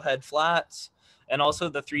Weasel Head Flats, and also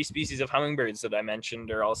the 3 species of hummingbirds that I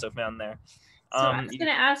mentioned are also found there. So I was going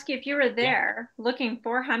to ask you if you were Yeah. there looking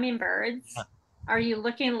for hummingbirds, Yeah. are you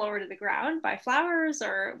looking lower to the ground by flowers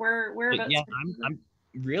or whereabouts? Yeah, I'm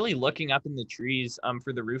really looking up in the trees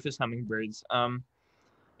for the rufous hummingbirds.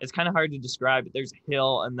 It's kind of hard to describe, but there's a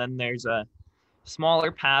hill and then there's a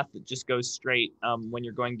smaller path that just goes straight when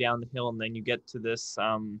you're going down the hill, and then you get to this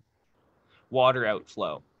water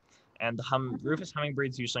outflow. And the rufous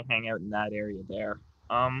hummingbirds usually hang out in that area there.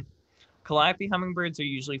 Calliope hummingbirds are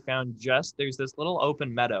usually found there's this little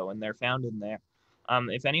open meadow, and they're found in there.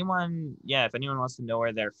 If anyone wants to know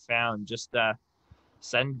where they're found, just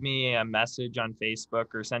send me a message on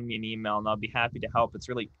Facebook or send me an email, and I'll be happy to help.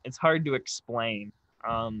 It's hard to explain.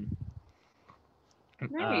 Right.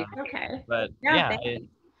 Okay. But Yeah.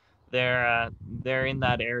 they're in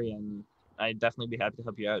that area, and I'd definitely be happy to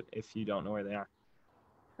help you out if you don't know where they are.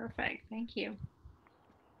 Perfect. Thank you.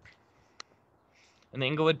 And the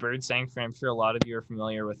Inglewood Bird Sanctuary, I'm sure a lot of you are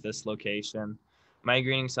familiar with this location.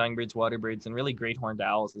 Migrating songbirds, water birds, and really great horned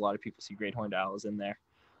owls. A lot of people see great horned owls in there.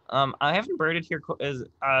 I haven't birded here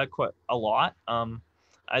quite a lot.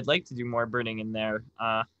 I'd like to do more birding in there.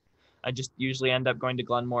 I just usually end up going to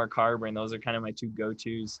Glenmore, Carver, and those are kind of my 2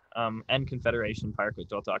 go-tos. And Confederation Park,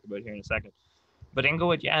 which I'll talk about here in a second. But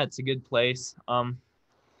Inglewood, yeah, it's a good place.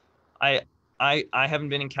 I haven't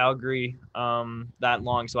been in Calgary that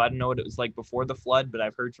long, so I don't know what it was like before the flood, but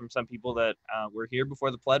I've heard from some people that were here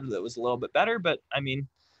before the flood that it was a little bit better, but I mean,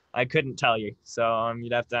 I couldn't tell you, so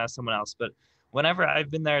you'd have to ask someone else. But whenever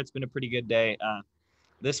I've been there, it's been a pretty good day.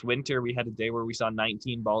 This winter, we had a day where we saw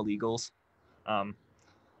 19 bald eagles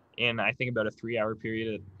in, I think, about a 3-hour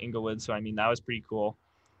period at Inglewood, so I mean, that was pretty cool.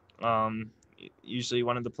 Usually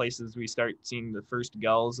one of the places we start seeing the first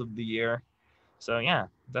gulls of the year. So yeah,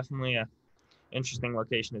 definitely a interesting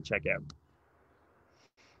location to check out.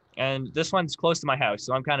 And this one's close to my house,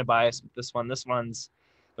 so I'm kind of biased with this one. This one's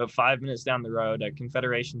about 5 minutes down the road at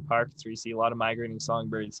Confederation Park. It's where you see a lot of migrating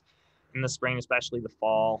songbirds in the spring, especially the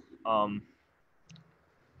fall.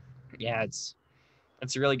 Yeah, it's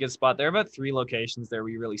a really good spot. There are about 3 locations there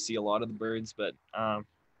where you really see a lot of the birds, but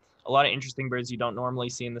a lot of interesting birds you don't normally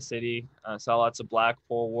see in the city. Saw lots of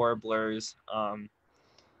blackpoll warblers.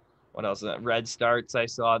 What else? Red starts I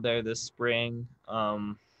saw there this spring.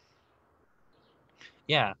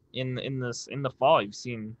 Yeah, in the fall you've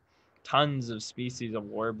seen tons of species of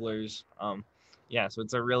warblers. Yeah, so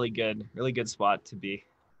it's a really good spot to be.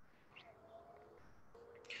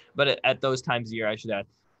 But at those times of year, I should add,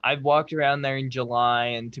 I've walked around there in July,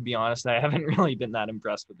 and to be honest, I haven't really been that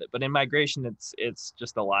impressed with it. But in migration, it's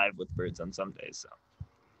just alive with birds on some days. So.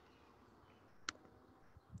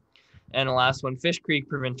 And the last one, Fish Creek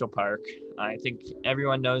Provincial Park. I think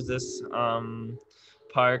everyone knows this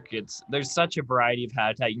park. There's such a variety of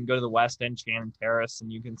habitat. You can go to the West End Shannon Terrace,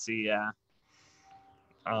 and you can see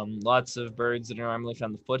lots of birds that are normally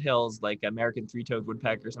found in the foothills, like American three-toed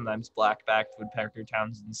woodpecker, sometimes black-backed woodpecker,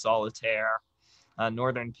 Townsend solitaire,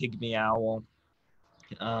 northern pygmy owl.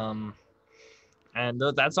 And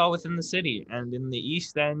that's all within the city. And in the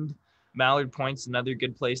East End, Mallard Point's another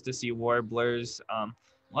good place to see warblers. A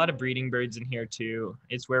lot of breeding birds in here too.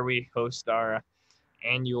 It's where we host our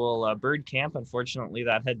annual bird camp. Unfortunately,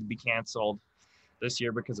 that had to be canceled this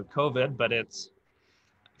year because of COVID, but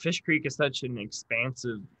Fish Creek is such an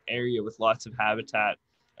expansive area with lots of habitat,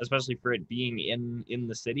 especially for it being in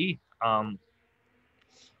the city.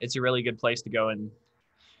 It's a really good place to go and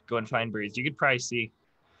find birds. You could probably see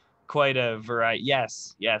quite a variety.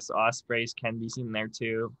 Yes, ospreys can be seen there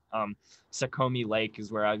too. Sakomi Lake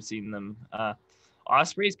is where I've seen them.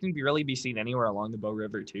 Ospreys can really be seen anywhere along the Bow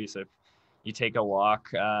River too. So if you take a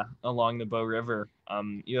walk along the Bow River,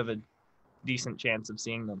 you have a decent chance of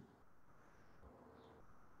seeing them.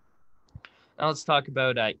 Now let's talk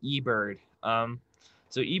about eBird.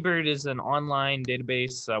 So eBird is an online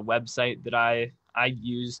database website that I've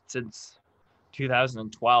used since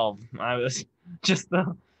 2012. I was just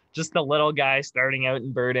the little guy starting out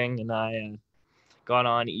in birding, and I got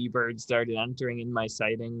on eBird, started entering in my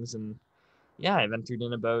sightings, and yeah, I've entered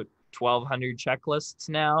in about 1,200 checklists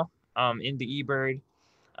now into eBird.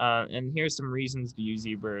 And here's some reasons to use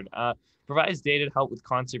eBird. Provides data to help with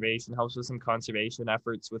conservation, helps with some conservation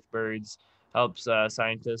efforts with birds, helps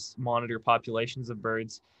scientists monitor populations of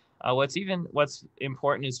birds. What's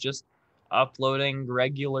important is just uploading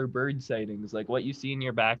regular bird sightings, like what you see in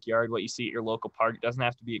your backyard, what you see at your local park. It doesn't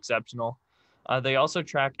have to be exceptional. They also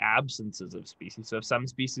track absences of species. So if some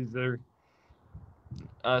species are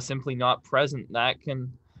simply not present, that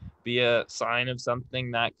can be a sign of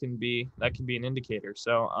something that can be an indicator.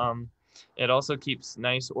 So it also keeps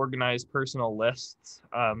nice organized personal lists,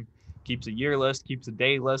 keeps a year list, keeps a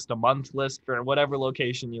day list, a month list for whatever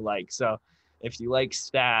location you like. So if you like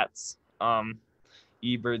stats,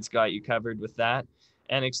 eBird's got you covered with that.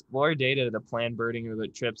 And explore data to plan birding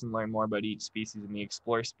about trips and learn more about each species in the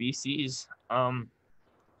explore species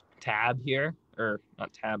tab here, or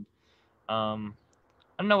not tab. I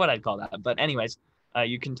don't know what I'd call that, but anyways,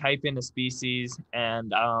 you can type in a species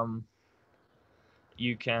and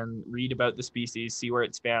you can read about the species, see where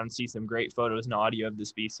it's found, see some great photos and audio of the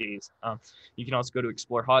species. You can also go to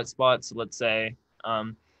explore hotspots. So let's say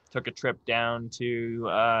took a trip down to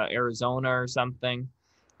Arizona or something.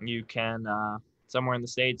 You can somewhere in the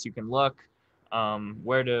States, you can look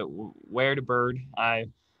where to bird.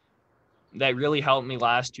 That really helped me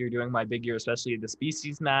last year doing my big year, especially the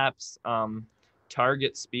species maps,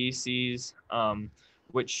 target species,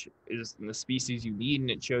 which is the species you need, and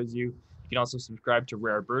it shows you. You can also subscribe to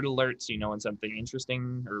rare bird alerts, so you know when something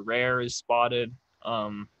interesting or rare is spotted.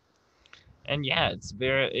 And yeah, it's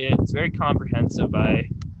very comprehensive.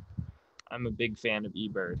 I'm a big fan of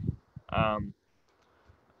eBird.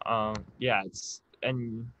 Yeah,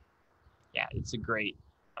 it's a great.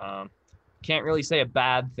 Can't really say a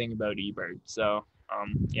bad thing about eBird. So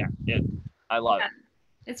yeah, I love it.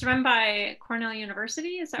 It's run by Cornell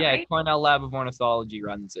University, is that Yeah, right? Cornell Lab of Ornithology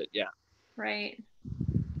runs it. Yeah. Right.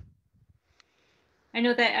 I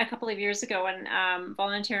know that a couple of years ago when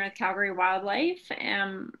volunteering with Calgary Wildlife,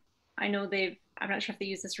 I know I'm not sure if they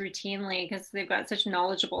use this routinely because they've got such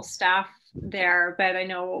knowledgeable staff there, but I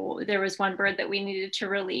know there was one bird that we needed to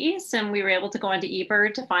release and we were able to go onto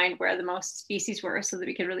eBird to find where the most species were so that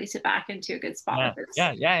we could release it back into a good spot with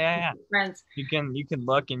Yeah. friends. You can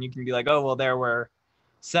look and you can be like, oh, well, there were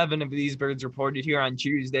 7 of these birds reported here on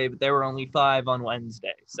Tuesday, but there were only 5 on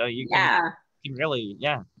Wednesday. So you can really,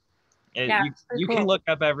 you can look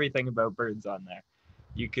up everything about birds on there.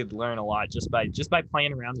 You could learn a lot just by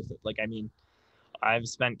playing around with it. Like, I mean, I've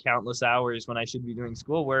spent countless hours when I should be doing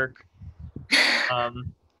schoolwork.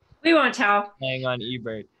 We won't tell. Playing on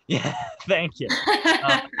eBird. Yeah, thank you.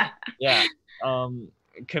 Yeah.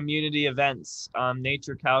 Community events.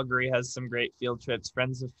 Nature Calgary has some great field trips.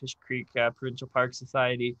 Friends of Fish Creek Provincial Park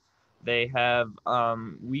Society, they have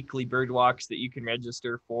weekly bird walks that you can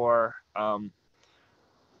register for. I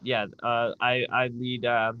lead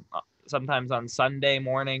sometimes on Sunday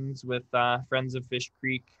mornings with Friends of Fish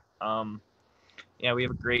Creek. Yeah, we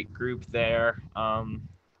have a great group there.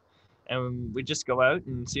 And we just go out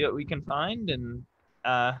and see what we can find and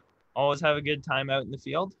always have a good time out in the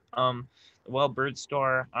field. The Wild Bird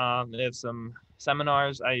Store, they have some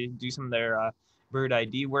seminars. I do some of their bird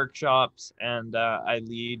ID workshops, and I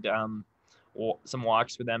lead some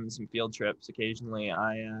walks for them and some field trips occasionally.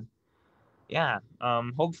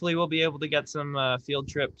 Hopefully we'll be able to get some field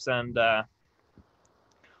trips and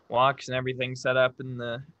walks and everything set up in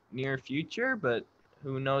the near future, but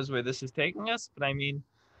who knows where this is taking us. But I mean,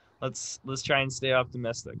 let's try and stay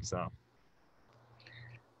optimistic. So,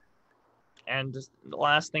 and just the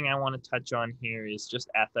last thing I want to touch on here is just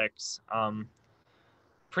ethics.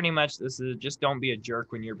 Pretty much this is just don't be a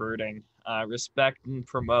jerk when you're birding. Respect and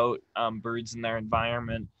promote birds in their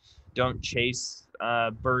environment. Don't chase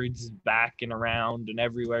birds back and around and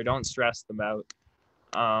everywhere. Don't stress them out.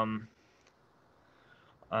 Um,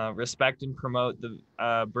 Respect and promote the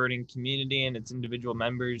birding community and its individual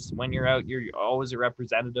members. When you're out, you're always a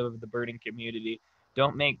representative of the birding community.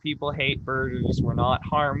 Don't make people hate birders. We're not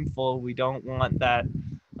harmful. We don't want that.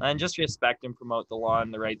 And just respect and promote the law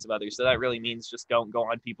and the rights of others. So that really means just don't go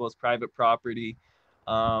on people's private property.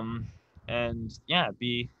 And yeah,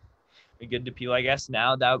 be good to people. I guess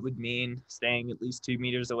now that would mean staying at least 2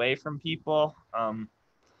 meters away from people,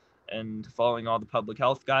 and following all the public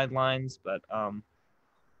health guidelines. But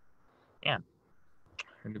yeah,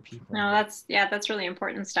 to people. No, that's really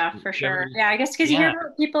important stuff for sure. Ever, Yeah, I guess because you hear yeah,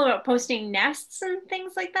 about people about posting nests and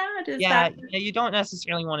things like that. Is yeah, that yeah. You don't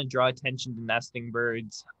necessarily want to draw attention to nesting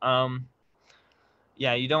birds.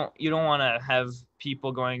 Yeah, you don't want to have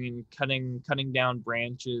people going and cutting down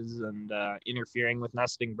branches and interfering with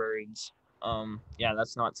nesting birds. Yeah,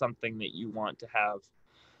 that's not something that you want to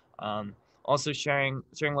have. Also sharing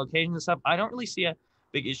locations and stuff. I don't really see a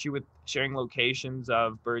big issue with sharing locations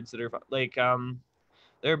of birds that are like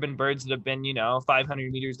there have been birds that have been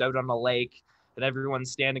 500 meters out on a lake that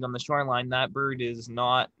everyone's standing on the shoreline. That bird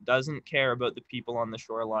doesn't care about the people on the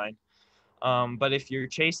shoreline. But if you're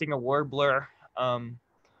chasing a warbler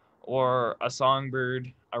or a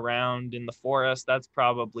songbird around in the forest, that's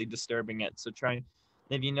probably disturbing it. So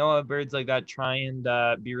if you know of birds like that, try and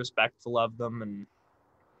be respectful of them. And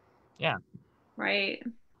yeah. right?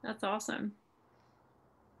 That's awesome.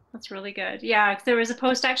 That's really good. Yeah, there was a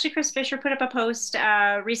post actually. Chris Fisher put up a post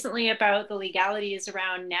recently about the legalities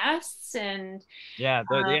around nests and Yeah,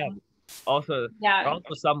 um, also there yeah, are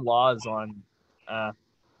also some laws on uh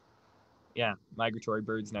migratory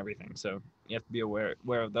birds and everything. So you have to be aware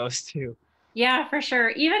of those too. yeah, for sure.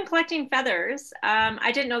 Even collecting feathers.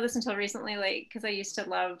 I didn't know this until recently, like because I used to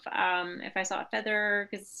love if I saw a feather,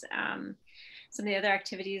 because some of the other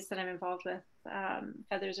activities that I'm involved with,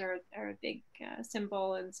 feathers are a big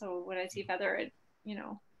symbol, and so when I see feather, I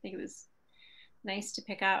think it was nice to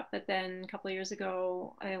pick up. But then a couple of years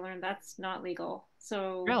ago, I learned that's not legal.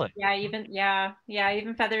 So Really? yeah,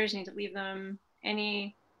 even feathers, you need to leave them.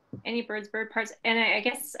 Any bird parts. And I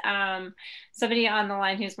guess somebody on the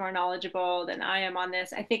line who's more knowledgeable than I am on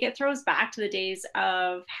this, I think it throws back to the days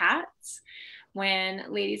of hats, when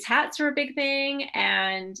ladies' hats were a big thing,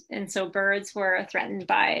 and so birds were threatened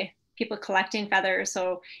by people collecting feathers.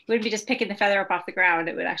 So it wouldn't be just picking the feather up off the ground.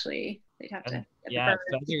 It would actually, they'd have to And get the yeah, bird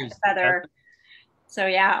to get the feathers. feather. So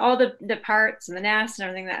yeah, all the parts and the nest and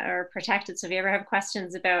everything that are protected. So if you ever have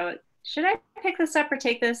questions about should I pick this up or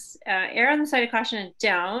take this, err on the side of caution and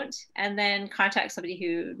don't, and then contact somebody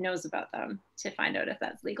who knows about them to find out if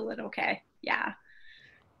that's legal and okay. Yeah,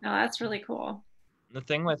 no, that's really cool. The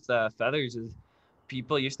thing with feathers is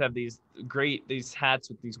people used to have these hats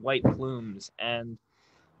with these white plumes, and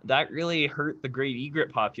that really hurt the great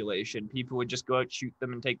egret population. People would just go out, shoot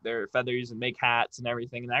them, and take their feathers and make hats and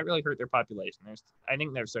everything, and that really hurt their population. I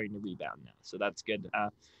think they're starting to rebound now, so that's good.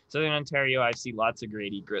 Southern Ontario, I see lots of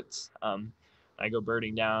great egrets. I go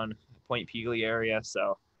birding down Point Pelee area,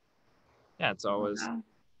 so yeah, it's always. Wow.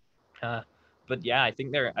 Uh, but yeah, I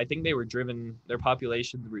think their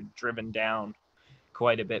populations were driven down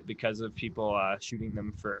quite a bit because of people shooting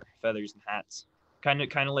them for feathers and hats. Kind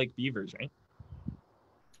of like beavers, right?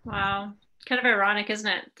 Wow. Kind of ironic, isn't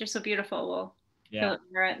it? They're so beautiful. We'll Yeah. kill it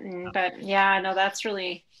for it. But yeah, no, that is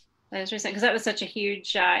recent because that was such a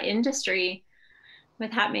huge industry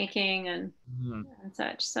with hat making Mhm. and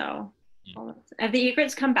such. So Yeah. have the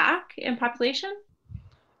egrets come back in population?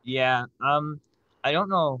 Yeah. I don't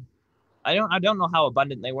know. I don't know how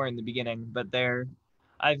abundant they were in the beginning, but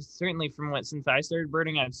I've certainly since I started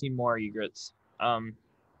birding, I've seen more egrets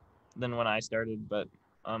than when I started. But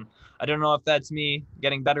I don't know if that's me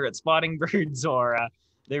getting better at spotting birds or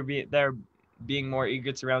there being more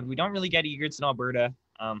egrets around. We don't really get egrets in Alberta.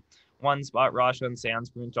 One spot, Rochelle and Sands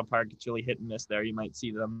Provincial Park, it's really hit and miss there. You might see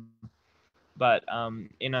them. But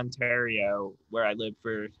in Ontario, where I lived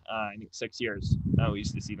for I think 6 years, we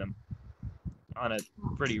used to see them on a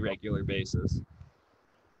pretty regular basis.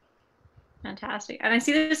 Fantastic. And I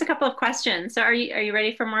see there's a couple of questions. So are you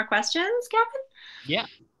ready for more questions, Gavin? Yeah,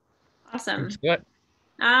 Awesome. let's do it.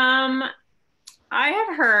 Um, I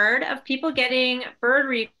have heard of people getting bird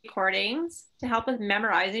recordings to help with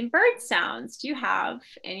memorizing bird sounds. Do you have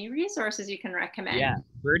any resources you can Yeah, recommend?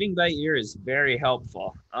 birding by ear is very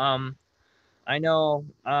helpful. I know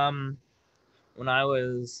when I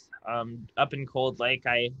was up in Cold Lake,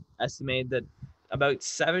 I estimated that about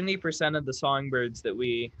 70% of the songbirds that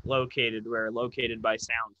we located were located by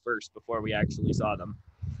sound first before we actually saw them.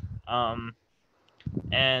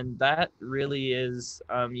 And that really is,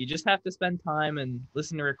 you just have to spend time and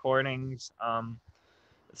listen to recordings.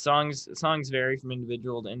 Songs vary from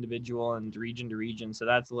individual to individual and region to region, so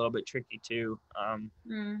that's a little bit tricky too.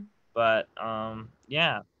 Mm. But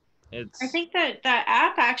yeah, I it's think that that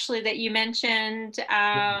app actually that you mentioned,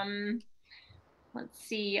 let's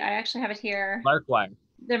see, I actually have it here. Markwire.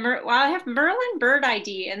 Well, I have Merlin Bird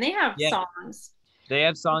ID, and they have Yeah, songs. they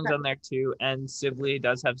have songs on there too, and Sibley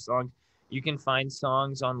does have songs. You can find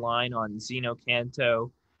songs online on Zeno Canto,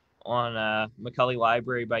 on Macaulay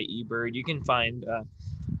Library by eBird. You can find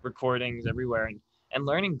recordings everywhere, and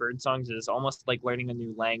learning bird songs is almost like learning a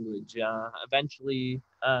new language. Eventually,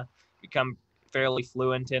 become fairly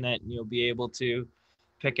fluent in it, and you'll be able to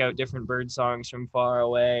pick out different bird songs from far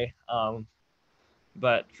away.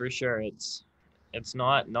 But for sure, it's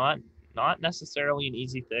not necessarily an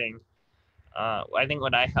easy thing. I think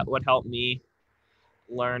what helped me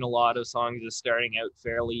learn a lot of songs is starting out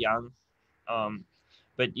fairly young.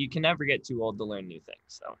 But you can never get too old to learn new things.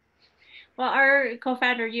 So Well, our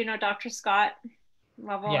co-founder, Dr. Scott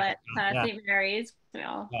Lovell yeah, at yeah, St. Mary's.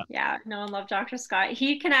 Well, yeah, yeah, no one loved Dr. Scott.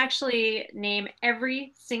 He can actually name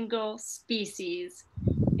every single species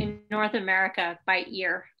in North America by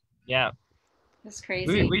ear. yeah. That's We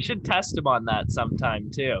crazy. we should test him on that sometime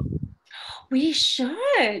too. We should.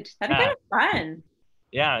 That'd be kind Yeah, of fun.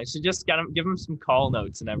 yeah. I should just give him some call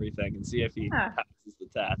notes and everything, and see if he Yeah. passes the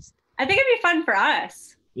test. I think it'd be fun for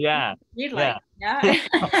us. Yeah, You'd yeah, like,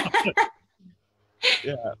 yeah.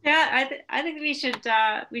 yeah. Yeah, I think we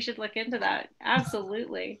should look into that.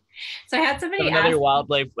 Absolutely. So I had Have somebody another ask,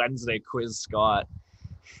 Wildlife Wednesday quiz, Scott.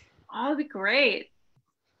 oh, it'd be great.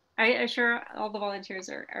 I'm sure all the volunteers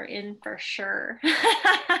are in for sure.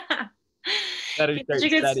 Better He's such start a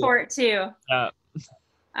good studying. sport too.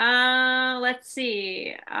 Yeah, Let's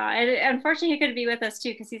see. And unfortunately, he couldn't be with us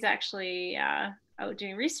too because he's actually out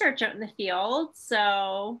doing research out in the field.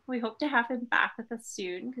 So we hope to have him back with us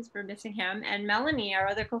soon because we're missing him. And Melanie, our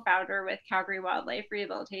other co-founder with Calgary Wildlife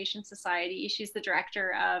Rehabilitation Society, she's the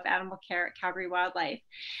director of animal care at Calgary Wildlife.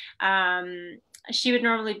 Um, she would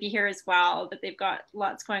normally be here as well, but they've got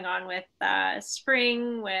lots going on with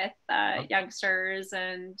spring, with youngsters.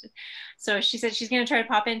 And so she said she's going to try to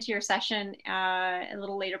pop into your session a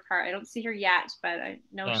little later part. I don't see her yet, but I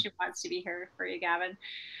know yeah. she wants to be here for you, Gavin.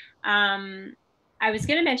 I was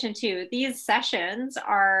going to mention too, these sessions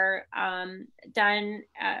are done,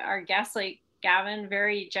 our guests like Gavin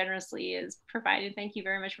very generously is provided. Thank you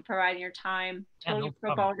very much for providing your time, Yeah, totally no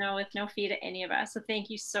pro problem. bono with no fee to any of us. So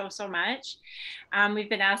thank you so, so much. We've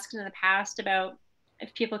been asked in the past about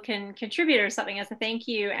if people can contribute or something as a thank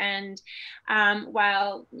you. And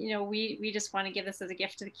while we just want to give this as a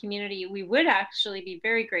gift to the community, we would actually be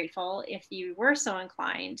very grateful if you were so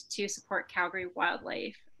inclined to support Calgary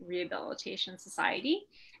Wildlife Rehabilitation Society.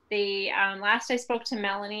 They last I spoke to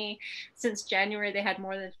Melanie, since January, they had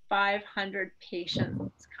more than 500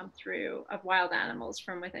 patients come through of wild animals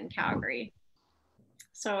from within Calgary.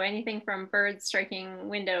 So anything from birds striking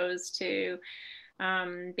windows to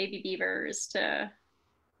baby beavers to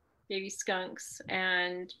baby skunks,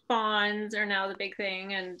 and fawns are now the big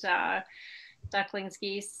thing, and ducklings,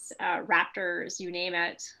 geese, raptors, you name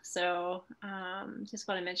it. So just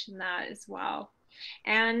want to mention that as well.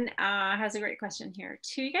 And has a great question here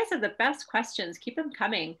too. You guys have the best questions. Keep them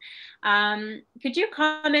coming. Could you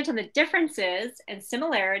comment on the differences and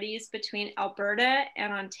similarities between Alberta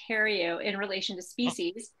and Ontario in relation to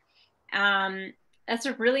species? That's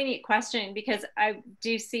a really neat question because I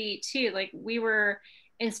do see too, like we were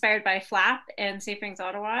inspired by FLAP and Safe Wings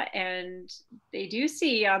Ottawa, and they do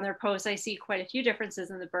see on their posts, I see quite a few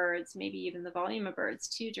differences in the birds, maybe even the volume of birds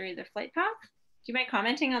too during their flight path. Do you mind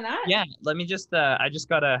commenting on that? Yeah, let me just I just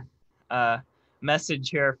got a message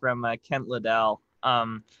here from Kent Liddell.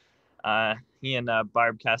 He and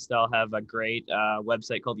Barb Castell have a great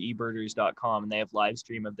website called ebirders.com, and they have live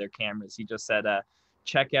stream of their cameras. He just said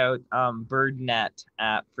check out BirdNet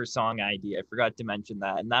app for song ID. I forgot to mention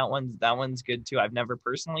that, and that one's good too. I've never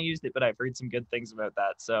personally used it, but I've heard some good things about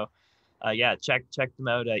that. So yeah, check them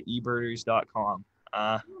out at ebirders.com.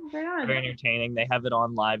 Very entertaining. They have it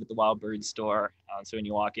on live at the Wild Bird store. So when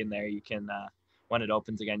you walk in there, you can, when it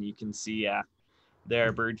opens again, you can see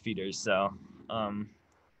their bird feeders. So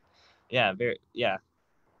yeah,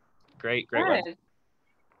 great web. Good.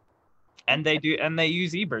 And they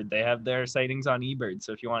use eBird. They have their sightings on eBird.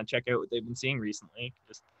 So if you want to check out what they've been seeing recently,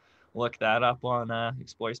 just look that up on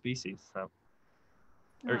Explore Species. So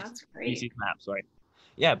Oh, that's great. species map, sorry.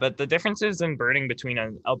 Yeah, but the differences in birding between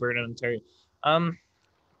Alberta and Ontario.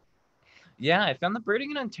 Yeah, I found the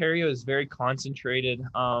birding in Ontario is very concentrated.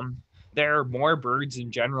 there are more birds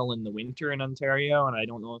in general in the winter in Ontario, and I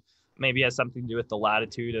don't know, maybe it has something to do with the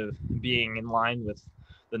latitude of being in line with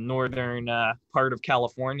the northern part of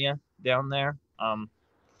California down there.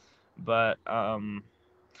 But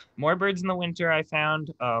more birds in the winter I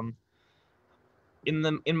found.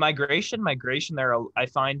 In migration there are, I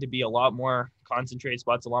find to be a lot more concentrated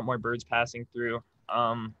spots, a lot more birds passing through.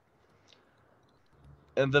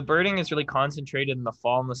 And the birding is really concentrated in the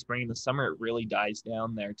fall and the spring. In the summer, it really dies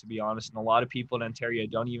down there, to be honest. And a lot of people in Ontario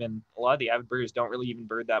a lot of the avid birders don't really even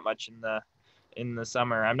bird that much in the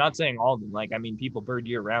summer. I'm not saying all of them. Like, I mean, people bird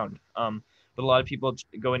year round. But a lot of people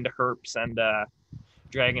go into herps and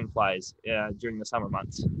dragonflies during the summer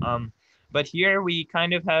months. But here we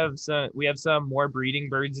kind of have some more breeding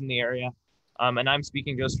birds in the area. And I'm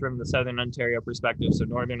speaking just from the Southern Ontario perspective, so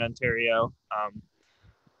Northern Ontario.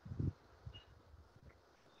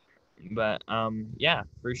 But yeah,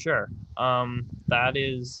 for sure.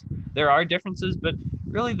 There are differences, but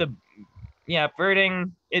really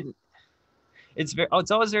birding it's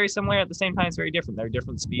always very similar. At the same time, it's very different. There are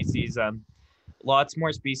different species. Lots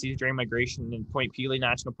more species during migration. In Point Pelee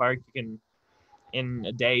National Park, you can in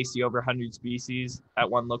a day see over 100 species at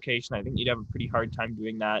one location. I think you'd have a pretty hard time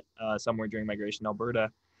doing that somewhere during migration in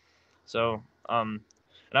Alberta. So and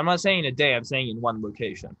I'm not saying in a day, I'm saying in one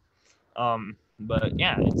location. But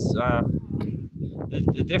yeah, it's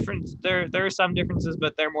the difference. There are some differences,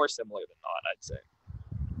 but they're more similar than not, I'd say.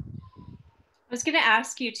 I was going to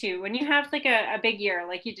ask you too, when you have like a big year,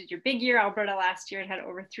 like you did your big year, Alberta last year, it had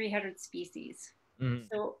over 300 species. Mm-hmm.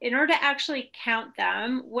 So in order to actually count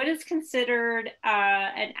them, what is considered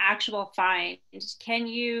an actual find? Can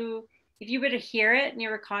you, if you were to hear it and you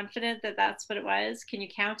were confident that that's what it was, can you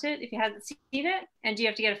count it if you hadn't seen it? And do you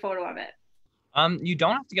have to get a photo of it? You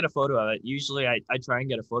don't have to get a photo of it. Usually I try and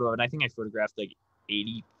get a photo of it. I think I photographed like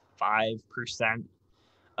 85%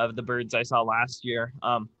 of the birds I saw last year.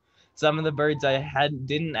 Some of the birds I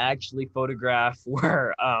didn't actually photograph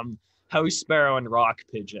were house sparrow and rock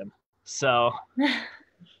pigeon. So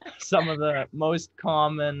some of the most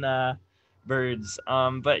common birds.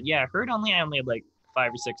 But yeah, herd only, I only had like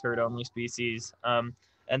 5 or 6 herd only species.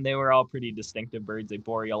 And they were all pretty distinctive birds, like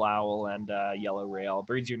boreal owl and yellow rail.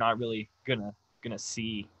 Birds you're not really gonna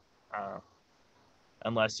see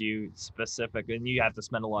unless you specific, and you have to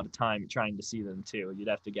spend a lot of time trying to see them too. You'd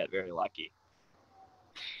have to get very lucky.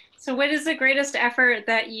 So what is the greatest effort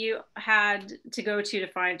that you had to go to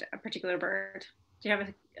find a particular bird? Do you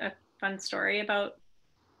have a fun story about?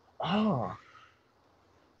 Oh,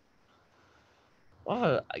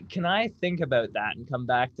 can I think about that and come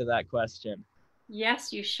back to that question?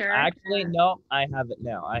 Yes, you sure Actually, can. no, I have it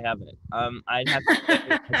now. I have it. I'd have to say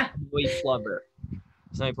a snowy plover.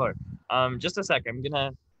 Snowy plover. Just a sec. I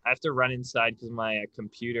have to run inside because my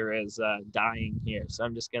computer is dying here. So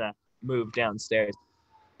I'm just gonna move downstairs.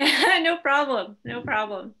 No problem. No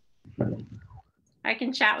problem. I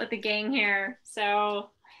can chat with the gang here. So,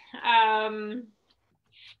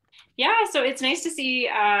 yeah, so it's nice to see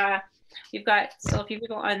we've got still a few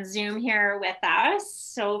people on Zoom here with us.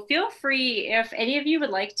 So feel free if any of you would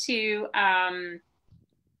like to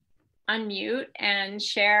unmute and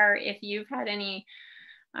share if you've had any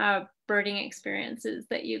birding experiences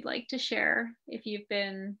that you'd like to share. If you're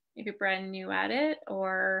brand new at it,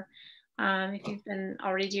 or if you've been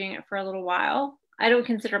already doing it for a little while. I don't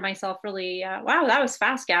consider myself really, wow, that was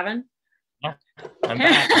fast, Gavin. Yeah, I'm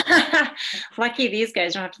back. Lucky these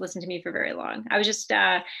guys don't have to listen to me for very long. I was just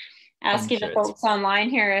asking sure the folks online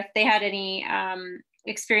here if they had any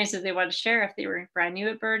experiences they wanted to share, if they were brand new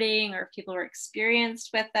at birding or if people were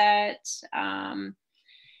experienced with it.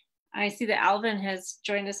 I see that Alvin has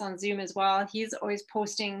joined us on Zoom as well. He's always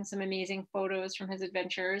posting some amazing photos from his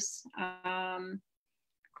adventures.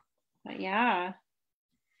 But yeah.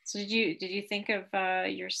 So did you think of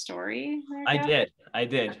your story there, I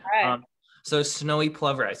did. Okay. So snowy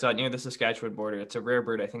plover, I saw it near the Saskatchewan border. It's a rare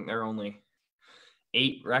bird. I think there are only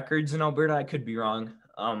 8 records in Alberta. I could be wrong.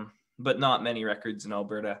 But not many records in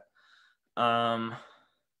Alberta.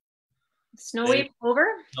 Snowy plover?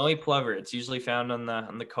 Snowy plover. It's usually found on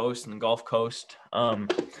the coast and the Gulf Coast. No,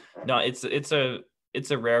 it's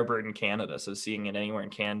a rare bird in Canada. So seeing it anywhere in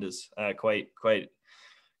Canada is quite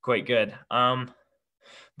good.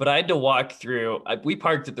 But I had to walk through. We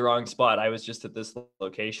parked at the wrong spot. I was just at this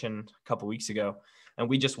location a couple weeks ago, and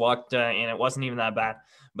we just walked, and it wasn't even that bad.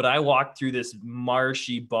 But I walked through this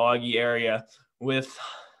marshy, boggy area with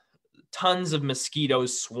tons of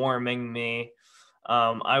mosquitoes swarming me.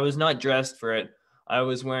 I was not dressed for it. I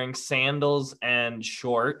was wearing sandals and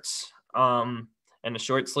shorts, and a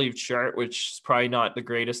short-sleeved shirt, which is probably not the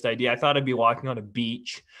greatest idea. I thought I'd be walking on a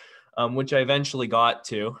beach, which I eventually got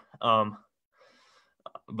to. But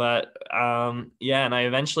yeah, and I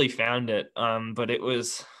eventually found it. But it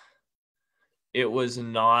was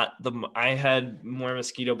not I had more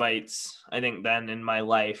mosquito bites, I think, then in my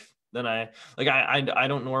life than I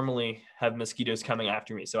don't normally have mosquitoes coming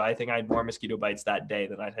after me. So I think I had more mosquito bites that day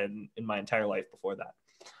than I'd had in my entire life before that.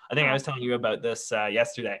 I think I was telling you about this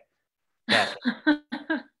yesterday. Yeah.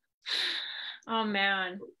 Oh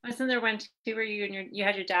man, wasn't there one too where you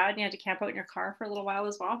had your dad and you had to camp out in your car for a little while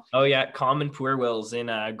as well? Oh yeah, Common Poor Wills in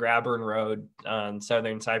Graburn Road on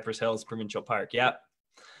Southern Cypress Hills Provincial Park. Yeah,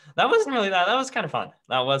 that wasn't really that. That was kind of fun.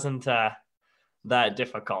 That wasn't that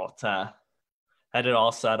difficult. Had it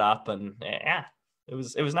all set up, and yeah, it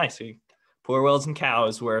was nice. Poor Wills and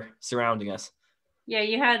cows were surrounding us. Yeah,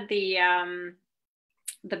 you had the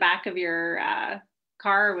back of your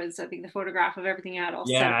car was, I think, the photograph of everything you had all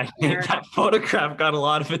set up there. That photograph got a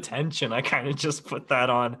lot of attention. I kind of just put that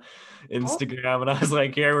on Instagram, and I was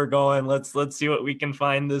like, here we're going. Let's see what we can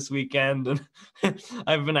find this weekend. And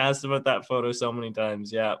I've been asked about that photo so many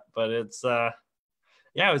times. Yeah, but it's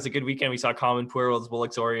yeah, it was a good weekend. We saw common poor wills,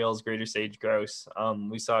 bullocks, orioles, greater sage grouse.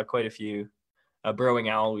 We saw quite a few burrowing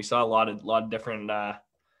owl. We saw a lot of different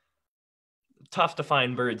tough to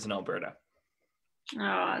find birds in Alberta.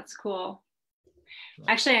 Oh, that's cool.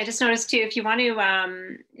 Actually, I just noticed too, if you want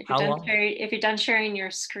to, if you're done sharing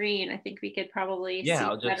your screen, I think we could probably see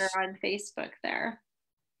better on Facebook there.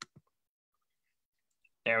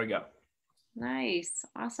 There we go. Nice.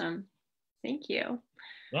 Awesome. Thank you.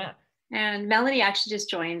 Yeah. And Melanie actually just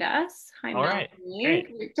joined us. Hi, All Melanie.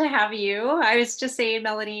 Right. Great to have you. I was just saying,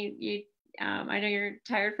 Melanie, I know you're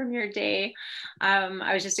tired from your day.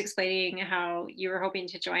 I was just explaining how you were hoping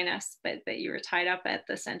to join us, but that you were tied up at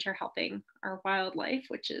the center helping our wildlife,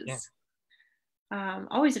 which is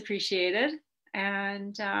always appreciated.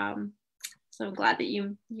 And so I'm glad that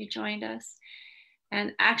you joined us.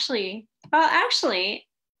 And actually,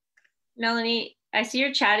 Melanie, I see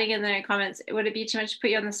you're chatting in the comments. Would it be too much to put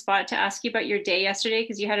you on the spot to ask you about your day yesterday?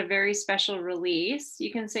 Because you had a very special release.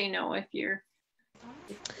 You can say no if you're.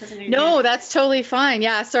 No, that's totally fine.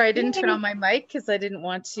 Yeah, sorry, I didn't turn on my mic because I didn't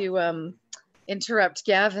want to interrupt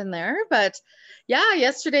Gavin there. But yeah,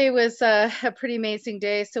 yesterday was a pretty amazing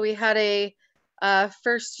day. So we had a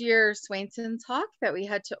first year Swainson's hawk that we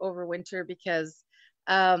had to overwinter because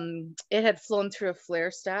it had flown through a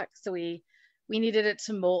flare stack. So we needed it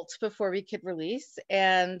to molt before we could release.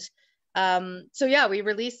 And so yeah, we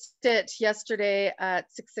released it yesterday at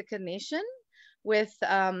Siksika Nation with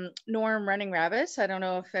Norm Running Rabbit. I don't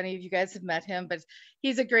know if any of you guys have met him, but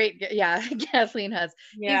he's a great, Kathleen has.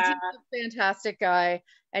 Yeah. He's a fantastic guy,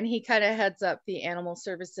 and he kind of heads up the animal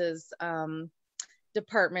services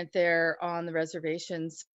department there on the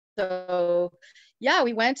reservations. So yeah,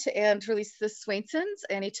 we went and released the Swainsons,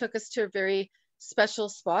 and he took us to a very special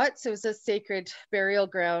spot. So it was a sacred burial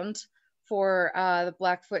ground for the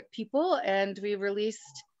Blackfoot people, and we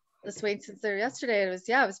released the Swainsons there yesterday. It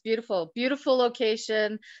was beautiful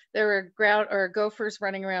location. There were gophers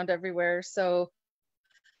running around everywhere. So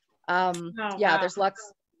there's lots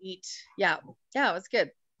to eat. Yeah, it was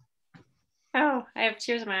good. Oh, I have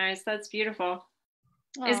tears in my eyes. That's beautiful.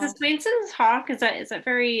 Aww. Is the Swainson's hawk, is that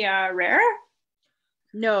very rare?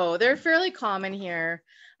 No, they're fairly common here.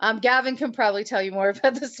 Gavin can probably tell you more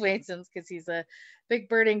about the Swainsons because he's a big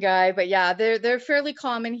birding guy, but yeah, they're fairly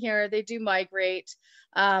common here. They do migrate,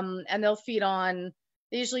 and they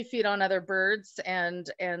usually feed on other birds and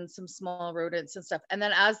some small rodents and stuff. And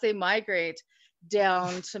then as they migrate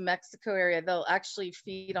down to Mexico area, they'll actually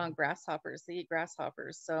feed on grasshoppers. They eat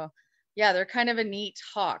grasshoppers. So yeah, they're kind of a neat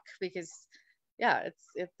hawk because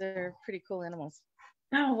they're pretty cool animals.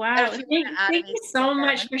 Oh, wow. Thank you so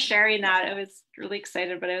much for sharing that. I was really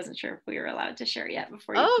excited, but I wasn't sure if we were allowed to share yet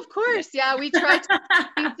before you. Oh, of course. Yeah, we tried to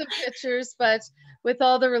see some pictures, but with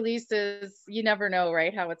all the releases, you never know,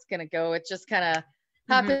 right, how it's going to go. It just kind of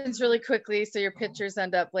happens really quickly. So your pictures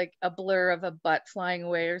end up like a blur of a butt flying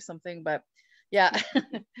away or something. But yeah,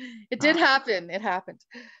 it did happen. It happened.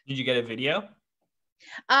 Did you get a video?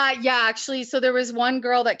 Yeah, actually. So there was one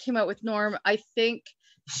girl that came out with Norm. I think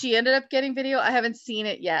she ended up getting video. I haven't seen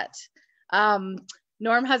it yet.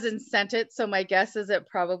 Norm hasn't sent it, so my guess is it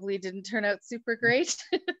probably didn't turn out super great.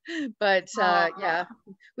 But yeah,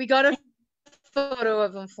 we got a photo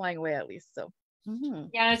of him flying away at least. So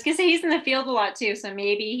yeah, I was gonna say he's in the field a lot too, so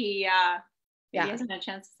maybe he hasn't had a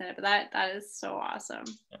chance to send it. But that is so awesome.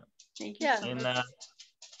 Yeah. Thank you. So much.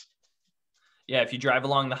 If you drive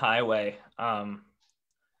along the highway,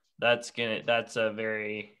 that's a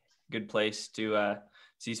very good place to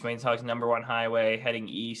see Swainson's hawks. #1 highway heading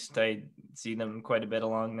east. I see them quite a bit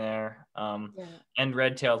along there. And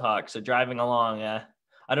red-tailed hawks. So driving along,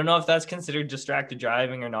 I don't know if that's considered distracted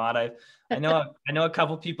driving or not. I know a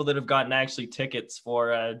couple people that have gotten actually tickets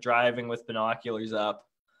for driving with binoculars up.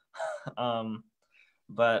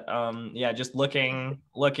 Yeah, just looking,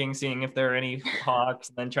 seeing if there are any hawks,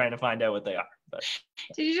 and then trying to find out what they are. But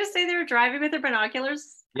did you just say they were driving with their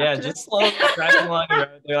binoculars? Yeah, just slowly driving along the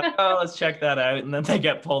road. They're like, oh, let's check that out, and then they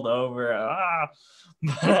get pulled over.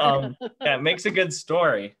 Yeah, it makes a good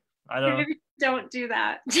story. I don't do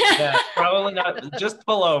that. Yeah, probably not. Just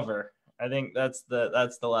pull over. I think that's the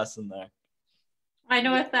lesson there. I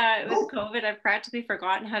know with COVID, I've practically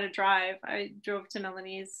forgotten how to drive. I drove to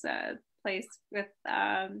Melanie's place with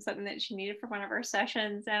something that she needed for one of our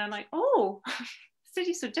sessions, and I'm like, oh, the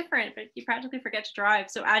city's so different, but you practically forget to drive.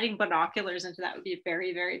 So adding binoculars into that would be a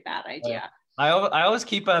very, very bad idea. I always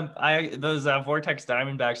keep those Vortex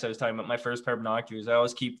Diamondbacks I was talking about, my first pair of binoculars. I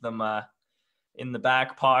always keep them in the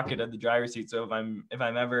back pocket of the driver's seat. So if I'm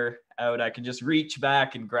ever out, I can just reach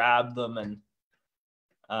back and grab them and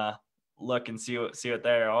look and see what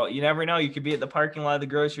there. You never know. You could be at the parking lot of the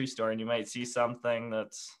grocery store and you might see something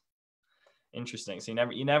that's interesting. So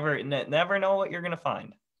you never know what you're gonna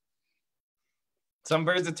find. Some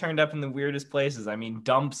birds have turned up in the weirdest places. I mean,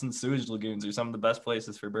 dumps and sewage lagoons are some of the best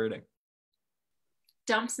places for birding.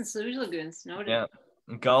 Dumps and sewage lagoons, noted. Yeah,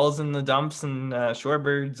 gulls in the dumps and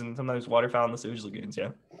shorebirds and sometimes waterfowl in the sewage lagoons. Yeah.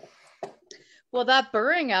 Well, that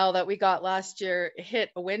burrowing owl that we got last year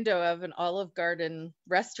hit a window of an Olive Garden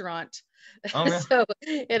restaurant. Oh, yeah. So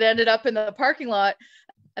it ended up in the parking lot,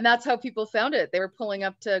 and that's how people found it. They were pulling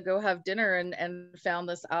up to go have dinner and found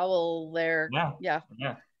this owl there. Yeah.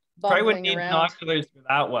 Probably wouldn't need binoculars for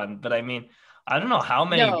that one, but I mean, I don't know how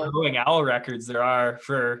many burrowing owl records there are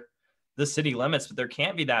for the city limits, but there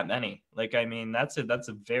can't be that many. Like, I mean, that's a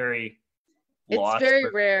very it's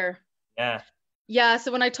very rare. Yeah.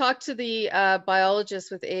 So when I talked to the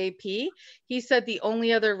biologist with AAP, he said the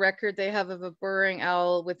only other record they have of a burrowing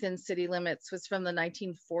owl within city limits was from the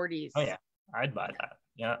 1940s. Oh yeah, I'd buy that.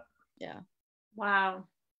 Yeah. Wow.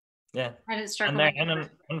 Yeah. And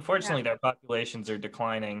unfortunately, their populations are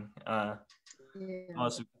declining.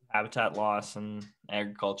 Also habitat loss and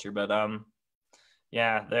agriculture, but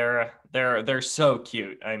yeah, they're so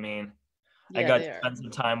cute. I mean, I got to spend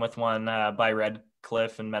some time with one by Red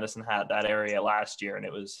Cliff and Medicine Hat, that area last year, and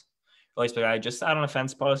it was really special. I just sat on a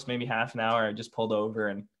fence post maybe half an hour. I just pulled over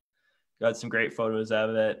and got some great photos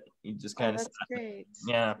of it. You just kind of great.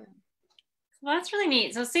 Yeah. Well, that's really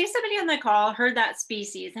neat. So say somebody on the call heard that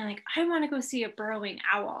species and like, I want to go see a burrowing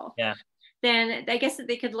owl. Yeah. Then I guess that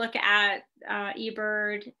they could look at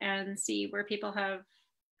eBird and see where people have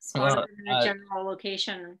spotted in a general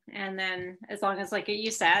location. And then as long as, like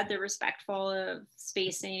you said, they're respectful of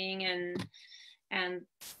spacing and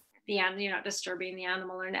the animal, you're not disturbing the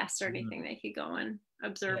animal or nest or anything, they could go and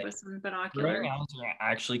observe with some binoculars. Burrowing owls are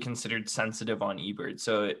actually considered sensitive on eBird.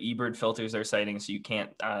 So eBird filters their sightings so you can't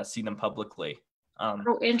see them publicly.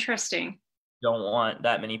 Oh, interesting. Don't want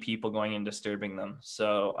that many people going and disturbing them.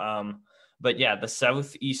 So, but yeah, the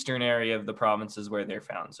southeastern area of the province is where they're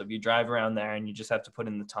found. So if you drive around there and you just have to put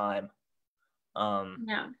in the time,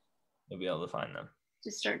 you'll be able to find them.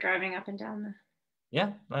 Just start driving up and down the.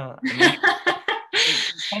 Yeah. I mean,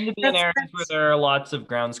 tend to be in areas where there are lots of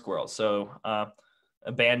ground squirrels. So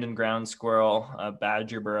abandoned ground squirrel,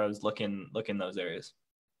 badger burrows, look in those areas.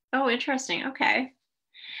 Oh, interesting. Okay.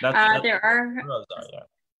 That's there are. Yeah.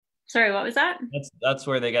 Sorry, what was that? That's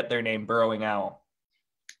where they get their name, burrowing owl.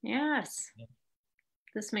 Yes. Yeah.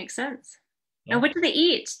 This makes sense. Yeah. And what do they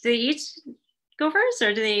eat? Do they eat gophers,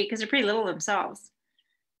 or do they? Because they're pretty little themselves.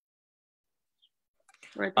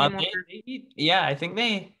 They eat, yeah, I think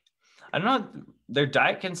they. I don't know. Their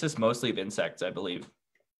diet consists mostly of insects, I believe.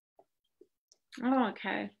 Oh,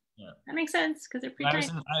 okay. Yeah. That makes sense because they're pretty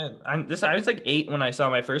tiny. I was like 8 when I saw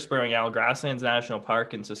my first burrowing owl, Grasslands National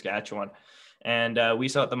Park in Saskatchewan. And we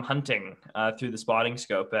saw them hunting through the spotting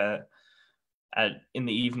scope in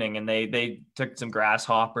the evening. And they took some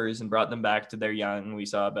grasshoppers and brought them back to their young. We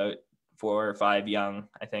saw about 4 or 5 young,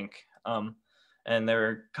 I think. And there were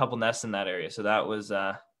a couple nests in that area. So that was,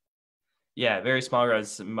 very small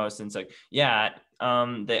growths, most insect.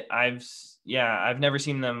 I've never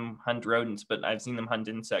seen them hunt rodents, but I've seen them hunt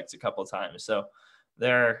insects a couple of times. So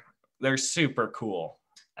they're super cool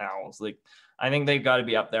owls. Like, I think they've got to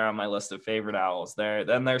be up there on my list of favorite owls.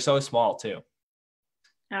 They're so small too.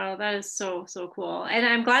 Oh, that is so cool. And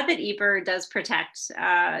I'm glad that eBird does protect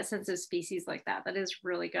sensitive species like that. That is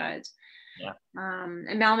really good. Yeah.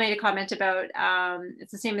 And Mel made a comment about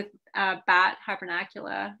it's the same with bat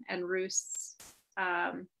hibernacula and roosts.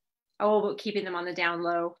 About keeping them on the down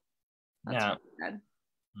low. That's yeah. Really good.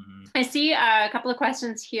 I see a couple of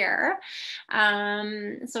questions here.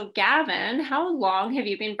 So Gavin, how long have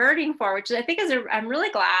you been birding for? Which I think I'm really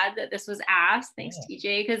glad that this was asked. Thanks,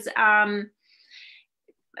 TJ, because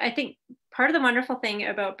I think part of the wonderful thing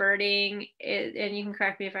about birding is, and you can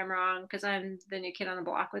correct me if I'm wrong, because I'm the new kid on the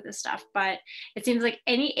block with this stuff, but it seems like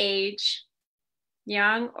any age,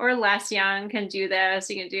 young or less young, can do this.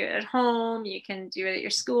 You can do it at home, you can do it at your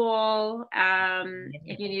school.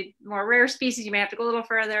 If you need more rare species, you may have to go a little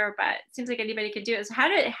further, but it seems like anybody can do it. So how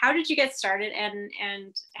did you get started,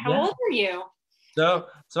 and how old were you? So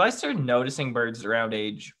I started noticing birds around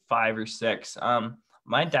age 5 or 6.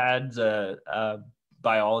 My dad's a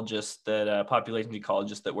biologist, population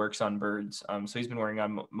ecologist that works on birds. So he's been working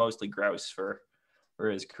on mostly grouse for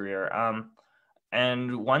his career.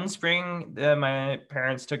 And one spring, my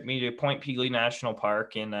parents took me to Point Pelee National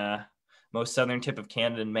Park in most southern tip of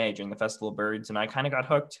Canada in May during the Festival of Birds. And I kind of got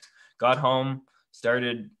hooked, got home,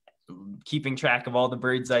 started keeping track of all the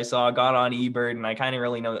birds I saw, got on eBird, and I kind of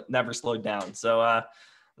really never slowed down. So I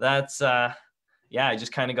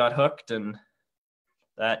just kind of got hooked. And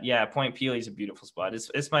Point Pelee is a beautiful spot.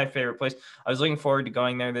 It's my favorite place. I was looking forward to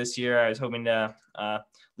going there this year. I was hoping to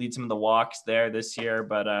lead some of the walks there this year,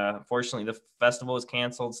 but unfortunately the festival is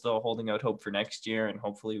canceled. Still holding out hope for next year, and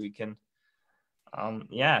hopefully we can.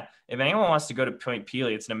 If anyone wants to go to Point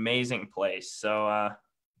Pelee, it's an amazing place. So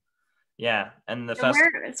and the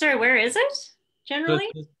festival. Where is it generally?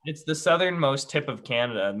 So it's the southernmost tip of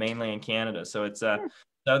Canada, mainland Canada. So it's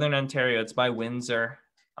southern Ontario. It's by Windsor.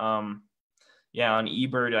 On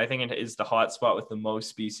eBird, I think it is the hot spot with the most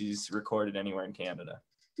species recorded anywhere in Canada.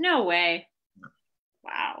 No way.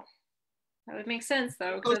 Wow. That would make sense,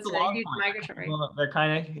 though, because it's a huge migratory. Well, they're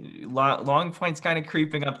kind of, Long Point's kind of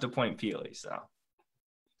creeping up to Point Pelee, so.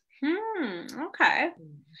 Okay.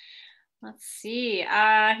 Let's see.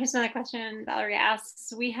 Here's another question. Valerie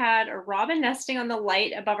asks, we had a robin nesting on the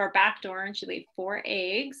light above our back door, and she laid 4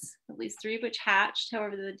 eggs, at least 3 of which hatched.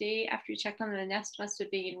 However, the day after we checked on the nest must have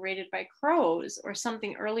been raided by crows or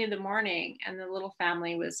something early in the morning, and the little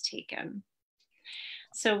family was taken.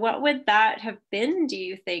 So what would that have been, do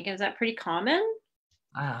you think? Is that pretty common?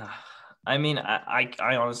 I mean,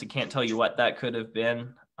 I honestly can't tell you what that could have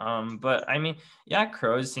been. But I mean,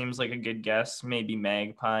 crows seems like a good guess. Maybe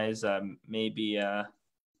magpies. Maybe. I'm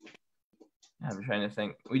trying to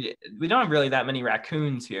think. We don't have really that many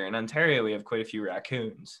raccoons here in Ontario. We have quite a few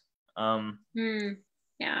raccoons. Yeah.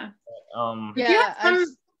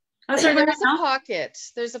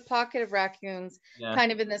 There's a pocket of raccoons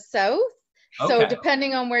kind of in the south. So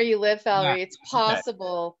depending on where you live, Valerie, it's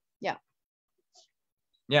possible.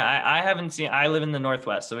 I haven't seen. I live in the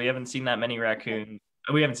Northwest, so we haven't seen that many raccoons.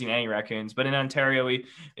 We haven't seen any raccoons, but in Ontario,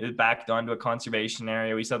 it backed onto a conservation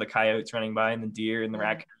area. We saw the coyotes running by, and the deer, and the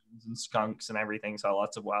raccoons, and skunks, and everything. Saw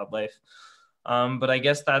lots of wildlife. But I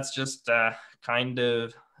guess that's just kind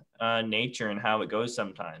of nature and how it goes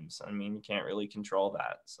sometimes. I mean, you can't really control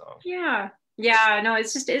that. So no,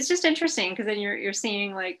 it's just interesting, because then you're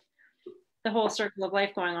seeing like the whole circle of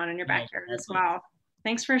life going on in your backyard as well.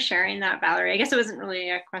 Thanks for sharing that, Valerie. I guess it wasn't really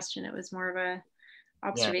a question, it was more of a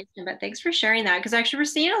observation, but thanks for sharing that, because actually we're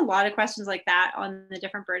seeing a lot of questions like that on the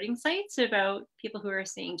different birding sites about people who are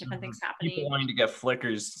seeing different things happening. People wanting to get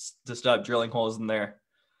flickers to stop drilling holes in their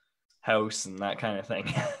house and that kind of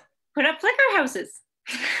thing. Put up flicker houses.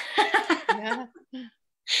 But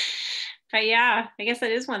I guess that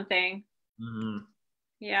is one thing.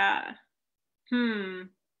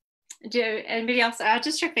 Do anybody else?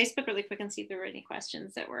 Just check Facebook really quick and see if there were any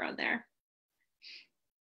questions that were on there.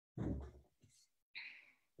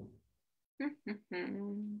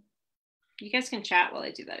 You guys can chat while I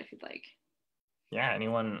do that if you'd like. Yeah,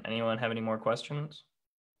 anyone have any more questions?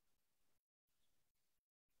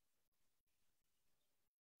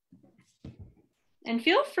 And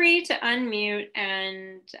feel free to unmute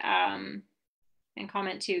and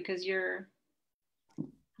comment too, because you're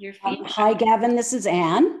hi, Gavin, this is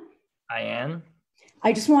Anne. Hi, Anne.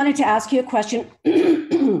 I just wanted to ask you a question.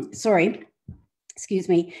 Sorry, excuse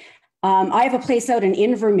me. I have a place out in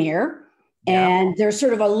Invermere, and there's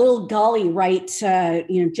sort of a little gully right,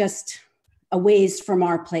 just a ways from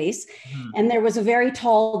our place. And there was a very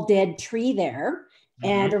tall dead tree there.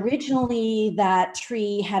 And originally that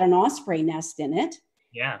tree had an osprey nest in it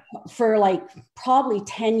for like probably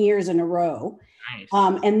 10 years in a row. Nice.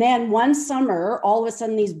 And then one summer, all of a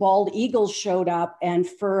sudden these bald eagles showed up, and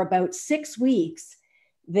for about 6 weeks,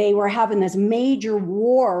 they were having this major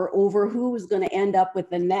war over who was going to end up with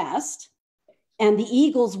the nest, and the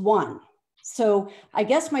eagles won. So I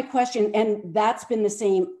guess my question, and that's been the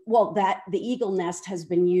same, that the eagle nest has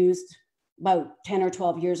been used about 10 or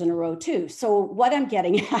 12 years in a row too. So what I'm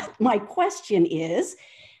getting at, my question is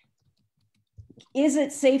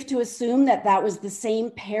it safe to assume that that was the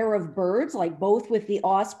same pair of birds, like both with the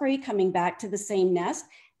osprey coming back to the same nest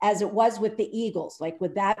as it was with the eagles? Like,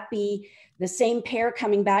 would that be the same pair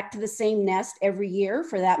coming back to the same nest every year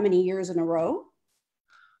for that many years in a row?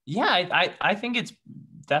 Yeah, I think it's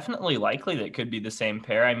definitely likely that it could be the same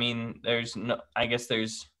pair. I mean, there's no, I guess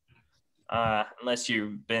there's, unless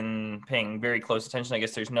you've been paying very close attention, I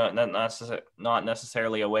guess there's not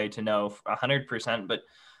necessarily a way to know 100%, but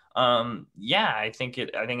yeah, I think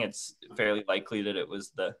it's fairly likely that it was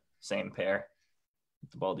the same pair,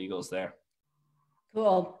 the bald eagles there.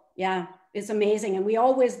 Cool. Yeah, it's amazing. And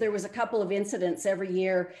there was a couple of incidents every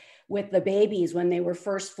year with the babies when they were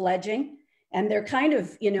first fledging, and they're kind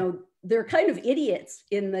of idiots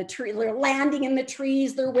in the tree. They're landing in the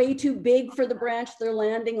trees. They're way too big for the branch they're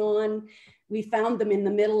landing on. We found them in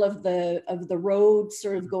the middle of the road,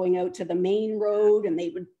 sort of going out to the main road, and they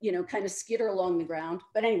would, kind of skitter along the ground.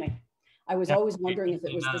 But anyway, I was always wondering if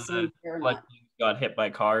it was the same pair or not. Got hit by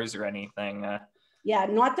cars or anything. Yeah,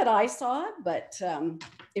 not that I saw, but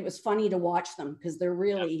it was funny to watch them because they're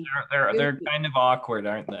really they're kind of awkward,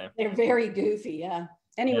 aren't they? They're very goofy. Yeah.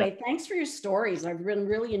 Anyway, Thanks for your stories. I've been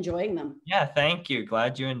really enjoying them. Yeah, thank you.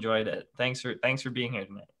 Glad you enjoyed it. Thanks for being here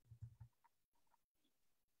tonight.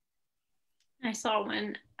 I saw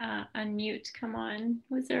one unmute come on.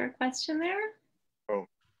 Was there a question there? Oh,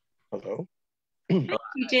 hello. Hi,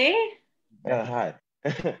 TJ. Hi.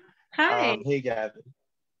 Hi. Hey, Gavin.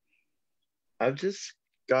 I've just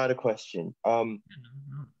got a question.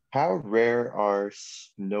 How rare are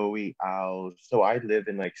snowy owls? So I live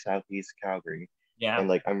in like Southeast Calgary. Yeah. And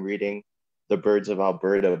like I'm reading the Birds of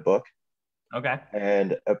Alberta book. Okay.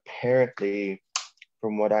 And apparently,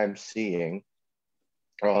 from what I'm seeing,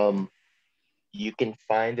 you can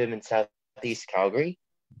find them in Southeast Calgary.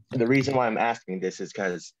 And the reason why I'm asking this is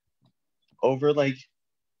because over like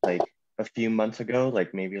a few months ago,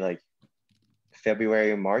 like maybe like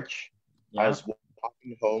February or March, I was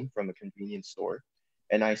walking home from a convenience store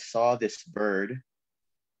and I saw this bird,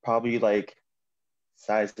 probably like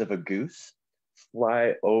size of a goose,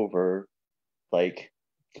 fly over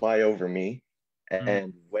me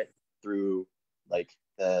and went through like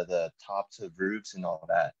the tops of roofs and all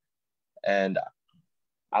that. And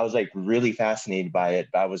I was like really fascinated by it,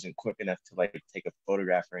 but I wasn't quick enough to like take a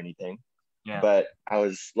photograph or anything. Yeah. But I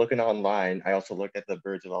was looking online. I also looked at the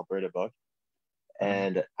Birds of Alberta book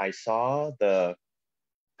and I saw the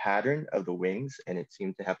pattern of the wings and it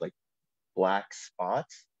seemed to have like black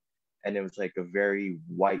spots and it was like a very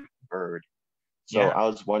white bird. So I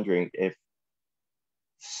was wondering if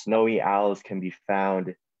snowy owls can be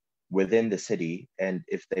found within the city and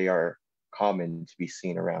if they are common to be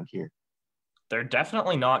seen around here. They're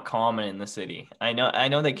definitely not common in the city. I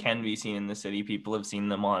know they can be seen in the city. People have seen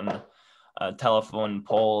them on telephone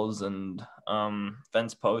poles and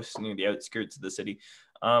fence posts near the outskirts of the city.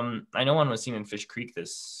 I know one was seen in Fish Creek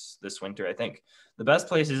this winter. I think the best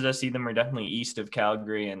places to see them are definitely east of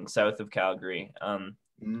Calgary and south of Calgary,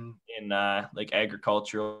 in like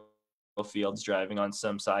agricultural fields, driving on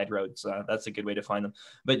some side roads. That's a good way to find them.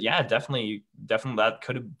 But yeah, definitely that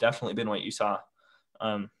could have definitely been what you saw.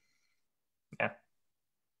 Yeah.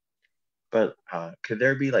 But could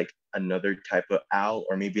there be like another type of owl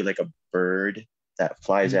or maybe like a bird that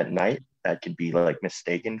flies at night that could be like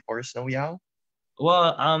mistaken for a snowy owl?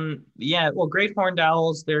 Well, yeah. Well, great horned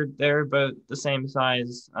owls, they're about the same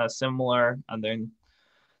size, similar, and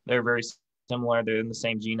they're very similar. They're in the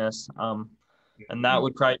same genus. And that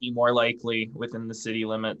would probably be more likely within the city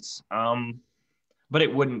limits. But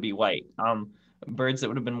it wouldn't be white. Birds that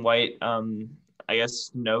would have been white, I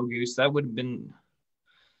guess snow goose, that would have been,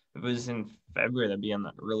 if it was in February, that'd be on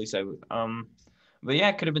the early side. But yeah,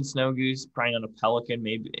 it could have been snow goose, probably not a pelican.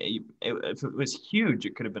 Maybe if it was huge,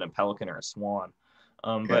 it could have been a pelican or a swan.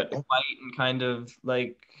 But white and kind of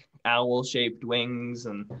like owl-shaped wings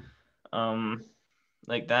and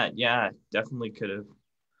like that, yeah, definitely could have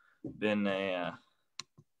been a.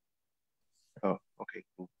 Oh, okay,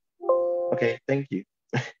 cool. Okay, thank you.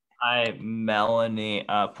 Hi, Melanie.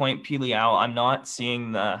 Point Peely Owl. I'm not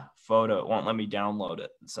seeing the photo. It won't let me download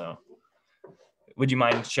it. So, would you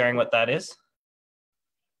mind sharing what that is?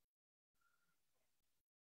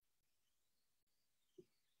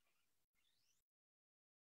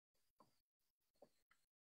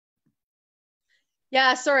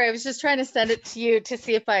 Yeah, sorry, I was just trying to send it to you to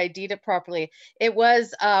see if I ID'd it properly. It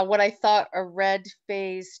was what I thought a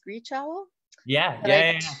red-faced screech owl. Yeah,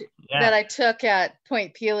 that I took at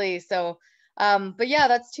Point Peely. So, but yeah,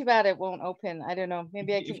 that's too bad it won't open. I don't know.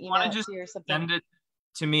 Maybe I can email it to you or something.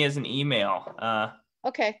 to me as an email.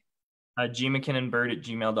 Okay.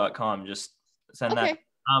 gmckinnonbird@gmail.com. Just send that. Okay.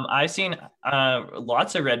 I've seen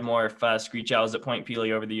lots of red morph screech owls at Point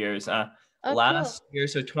Pelee over the years. Oh, Last year,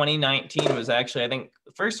 so 2019 was actually, I think,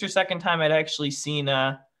 the first or second time I'd actually seen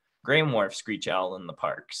a gray morph screech owl in the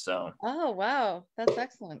park. So. Oh, wow. That's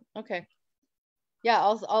excellent. Okay. Yeah,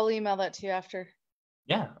 I'll email that to you after.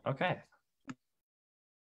 Yeah. Okay.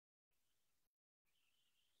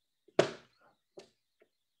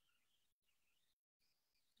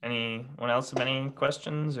 Anyone else have any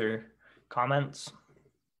questions or comments?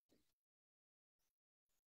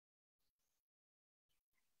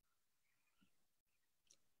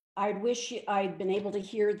 I'd wish I'd been able to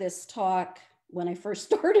hear this talk when I first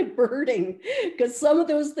started birding, because some of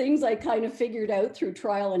those things I kind of figured out through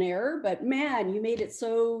trial and error, but man, you made it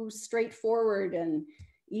so straightforward and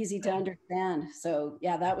easy to understand. So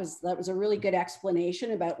yeah, that was a really good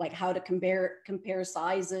explanation about like how to compare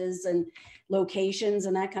sizes and locations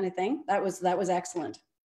and that kind of thing. That was excellent.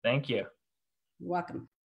 Thank you. You're welcome.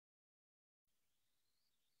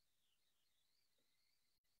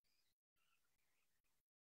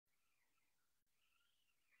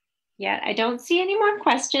 Yeah, I don't see any more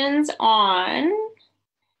questions on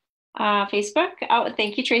Facebook. Oh,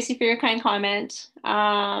 thank you, Tracy, for your kind comment.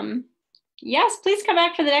 Yes, please come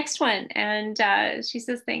back for the next one. And she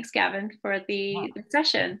says, thanks, Gavin, for the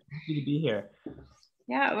session. Happy to be here.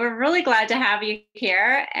 Yeah, we're really glad to have you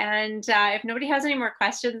here. And if nobody has any more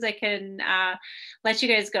questions, I can let you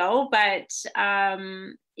guys go. But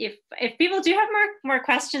if people do have more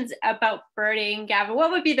questions about birding, Gavin, what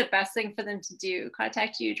would be the best thing for them to do?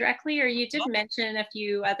 Contact you directly, or you did mention a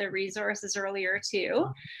few other resources earlier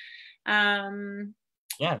too.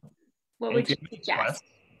 Yeah. What would you suggest?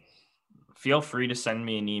 Feel free to send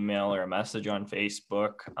me an email or a message on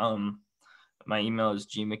Facebook. My email is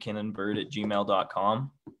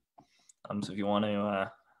gmckinnonbird@gmail.com. So if you want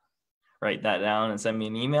to write that down and send me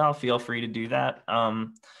an email, feel free to do that.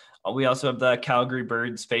 We also have the Calgary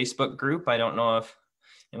Birds Facebook group. I don't know if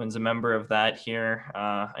anyone's a member of that here.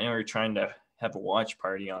 I know we're trying to have a watch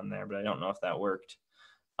party on there, but I don't know if that worked.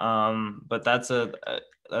 But that's a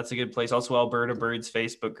good place. Also, Alberta Birds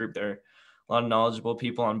Facebook group. There are a lot of knowledgeable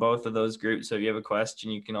people on both of those groups. So if you have a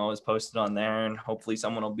question, you can always post it on there, and hopefully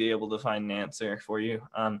someone will be able to find an answer for you.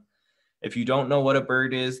 If you don't know what a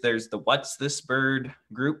bird is, there's the What's This Bird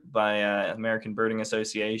group by American Birding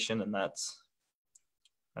Association, and that's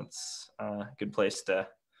a good place to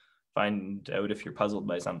find out if you're puzzled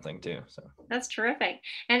by something too. So that's terrific.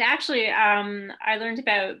 And actually, I learned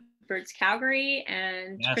about Birds Calgary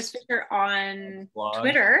and Chris Fisher on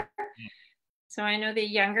Twitter. So I know the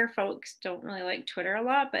younger folks don't really like Twitter a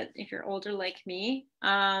lot, but if you're older like me,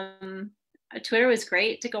 Twitter was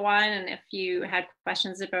great to go on. And if you had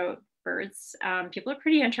questions about birds, people are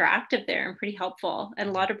pretty interactive there and pretty helpful, and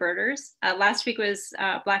a lot of birders. Last week was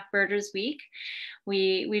Black Birders Week.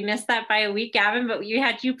 We missed that by a week, Gavin, but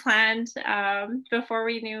you planned before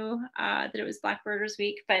we knew that it was Black Birders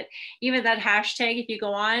Week. But even that hashtag, if you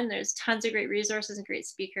go on, there's tons of great resources and great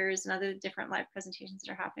speakers and other different live presentations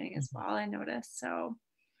that are happening as well, I noticed. So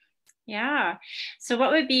yeah. So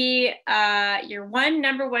what would be your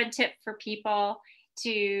number one tip for people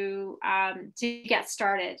to get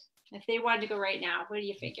started? If they wanted to go right now, what do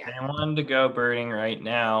you figure? If they wanted to go birding right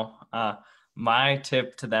now, my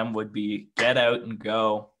tip to them would be get out and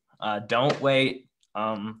go. Don't wait.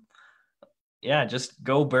 Just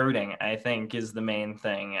go birding, I think, is the main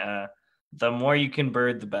thing. The more you can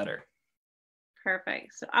bird, the better.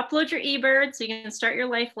 Perfect. So upload your eBird so you can start your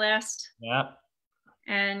life list. Yeah.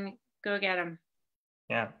 And go get them.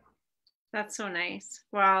 Yeah. That's so nice.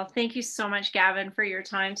 Well, thank you so much, Gavin, for your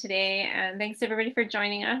time today. And thanks everybody for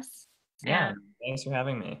joining us. Yeah, thanks for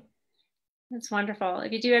having me. That's wonderful.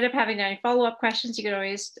 If you do end up having any follow-up questions, you can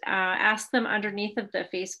always ask them underneath of the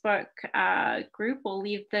Facebook group. We'll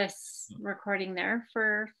leave this recording there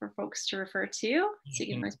for folks to refer to. So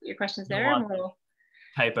you can always put your questions there. And we'll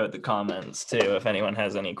type out the comments too if anyone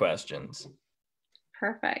has any questions.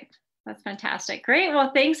 Perfect. That's fantastic. Great.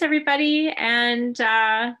 Well, thanks everybody. And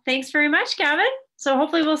thanks very much, Gavin. So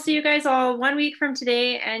hopefully we'll see you guys all 1 week from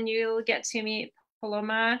today, and you'll get to meet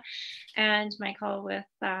Paloma and Michael with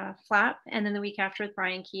Flap, and then the week after with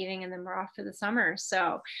Brian Keating, and then we're off for the summer.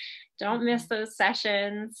 So don't miss those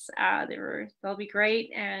sessions. They'll be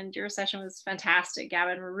great. And your session was fantastic,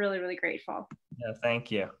 Gavin. We're really, really grateful. Yeah,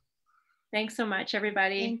 thank you. Thanks so much,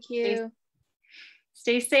 everybody. Thank you.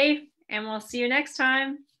 Stay safe, and we'll see you next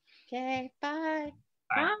time. Okay, bye.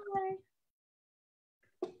 Bye.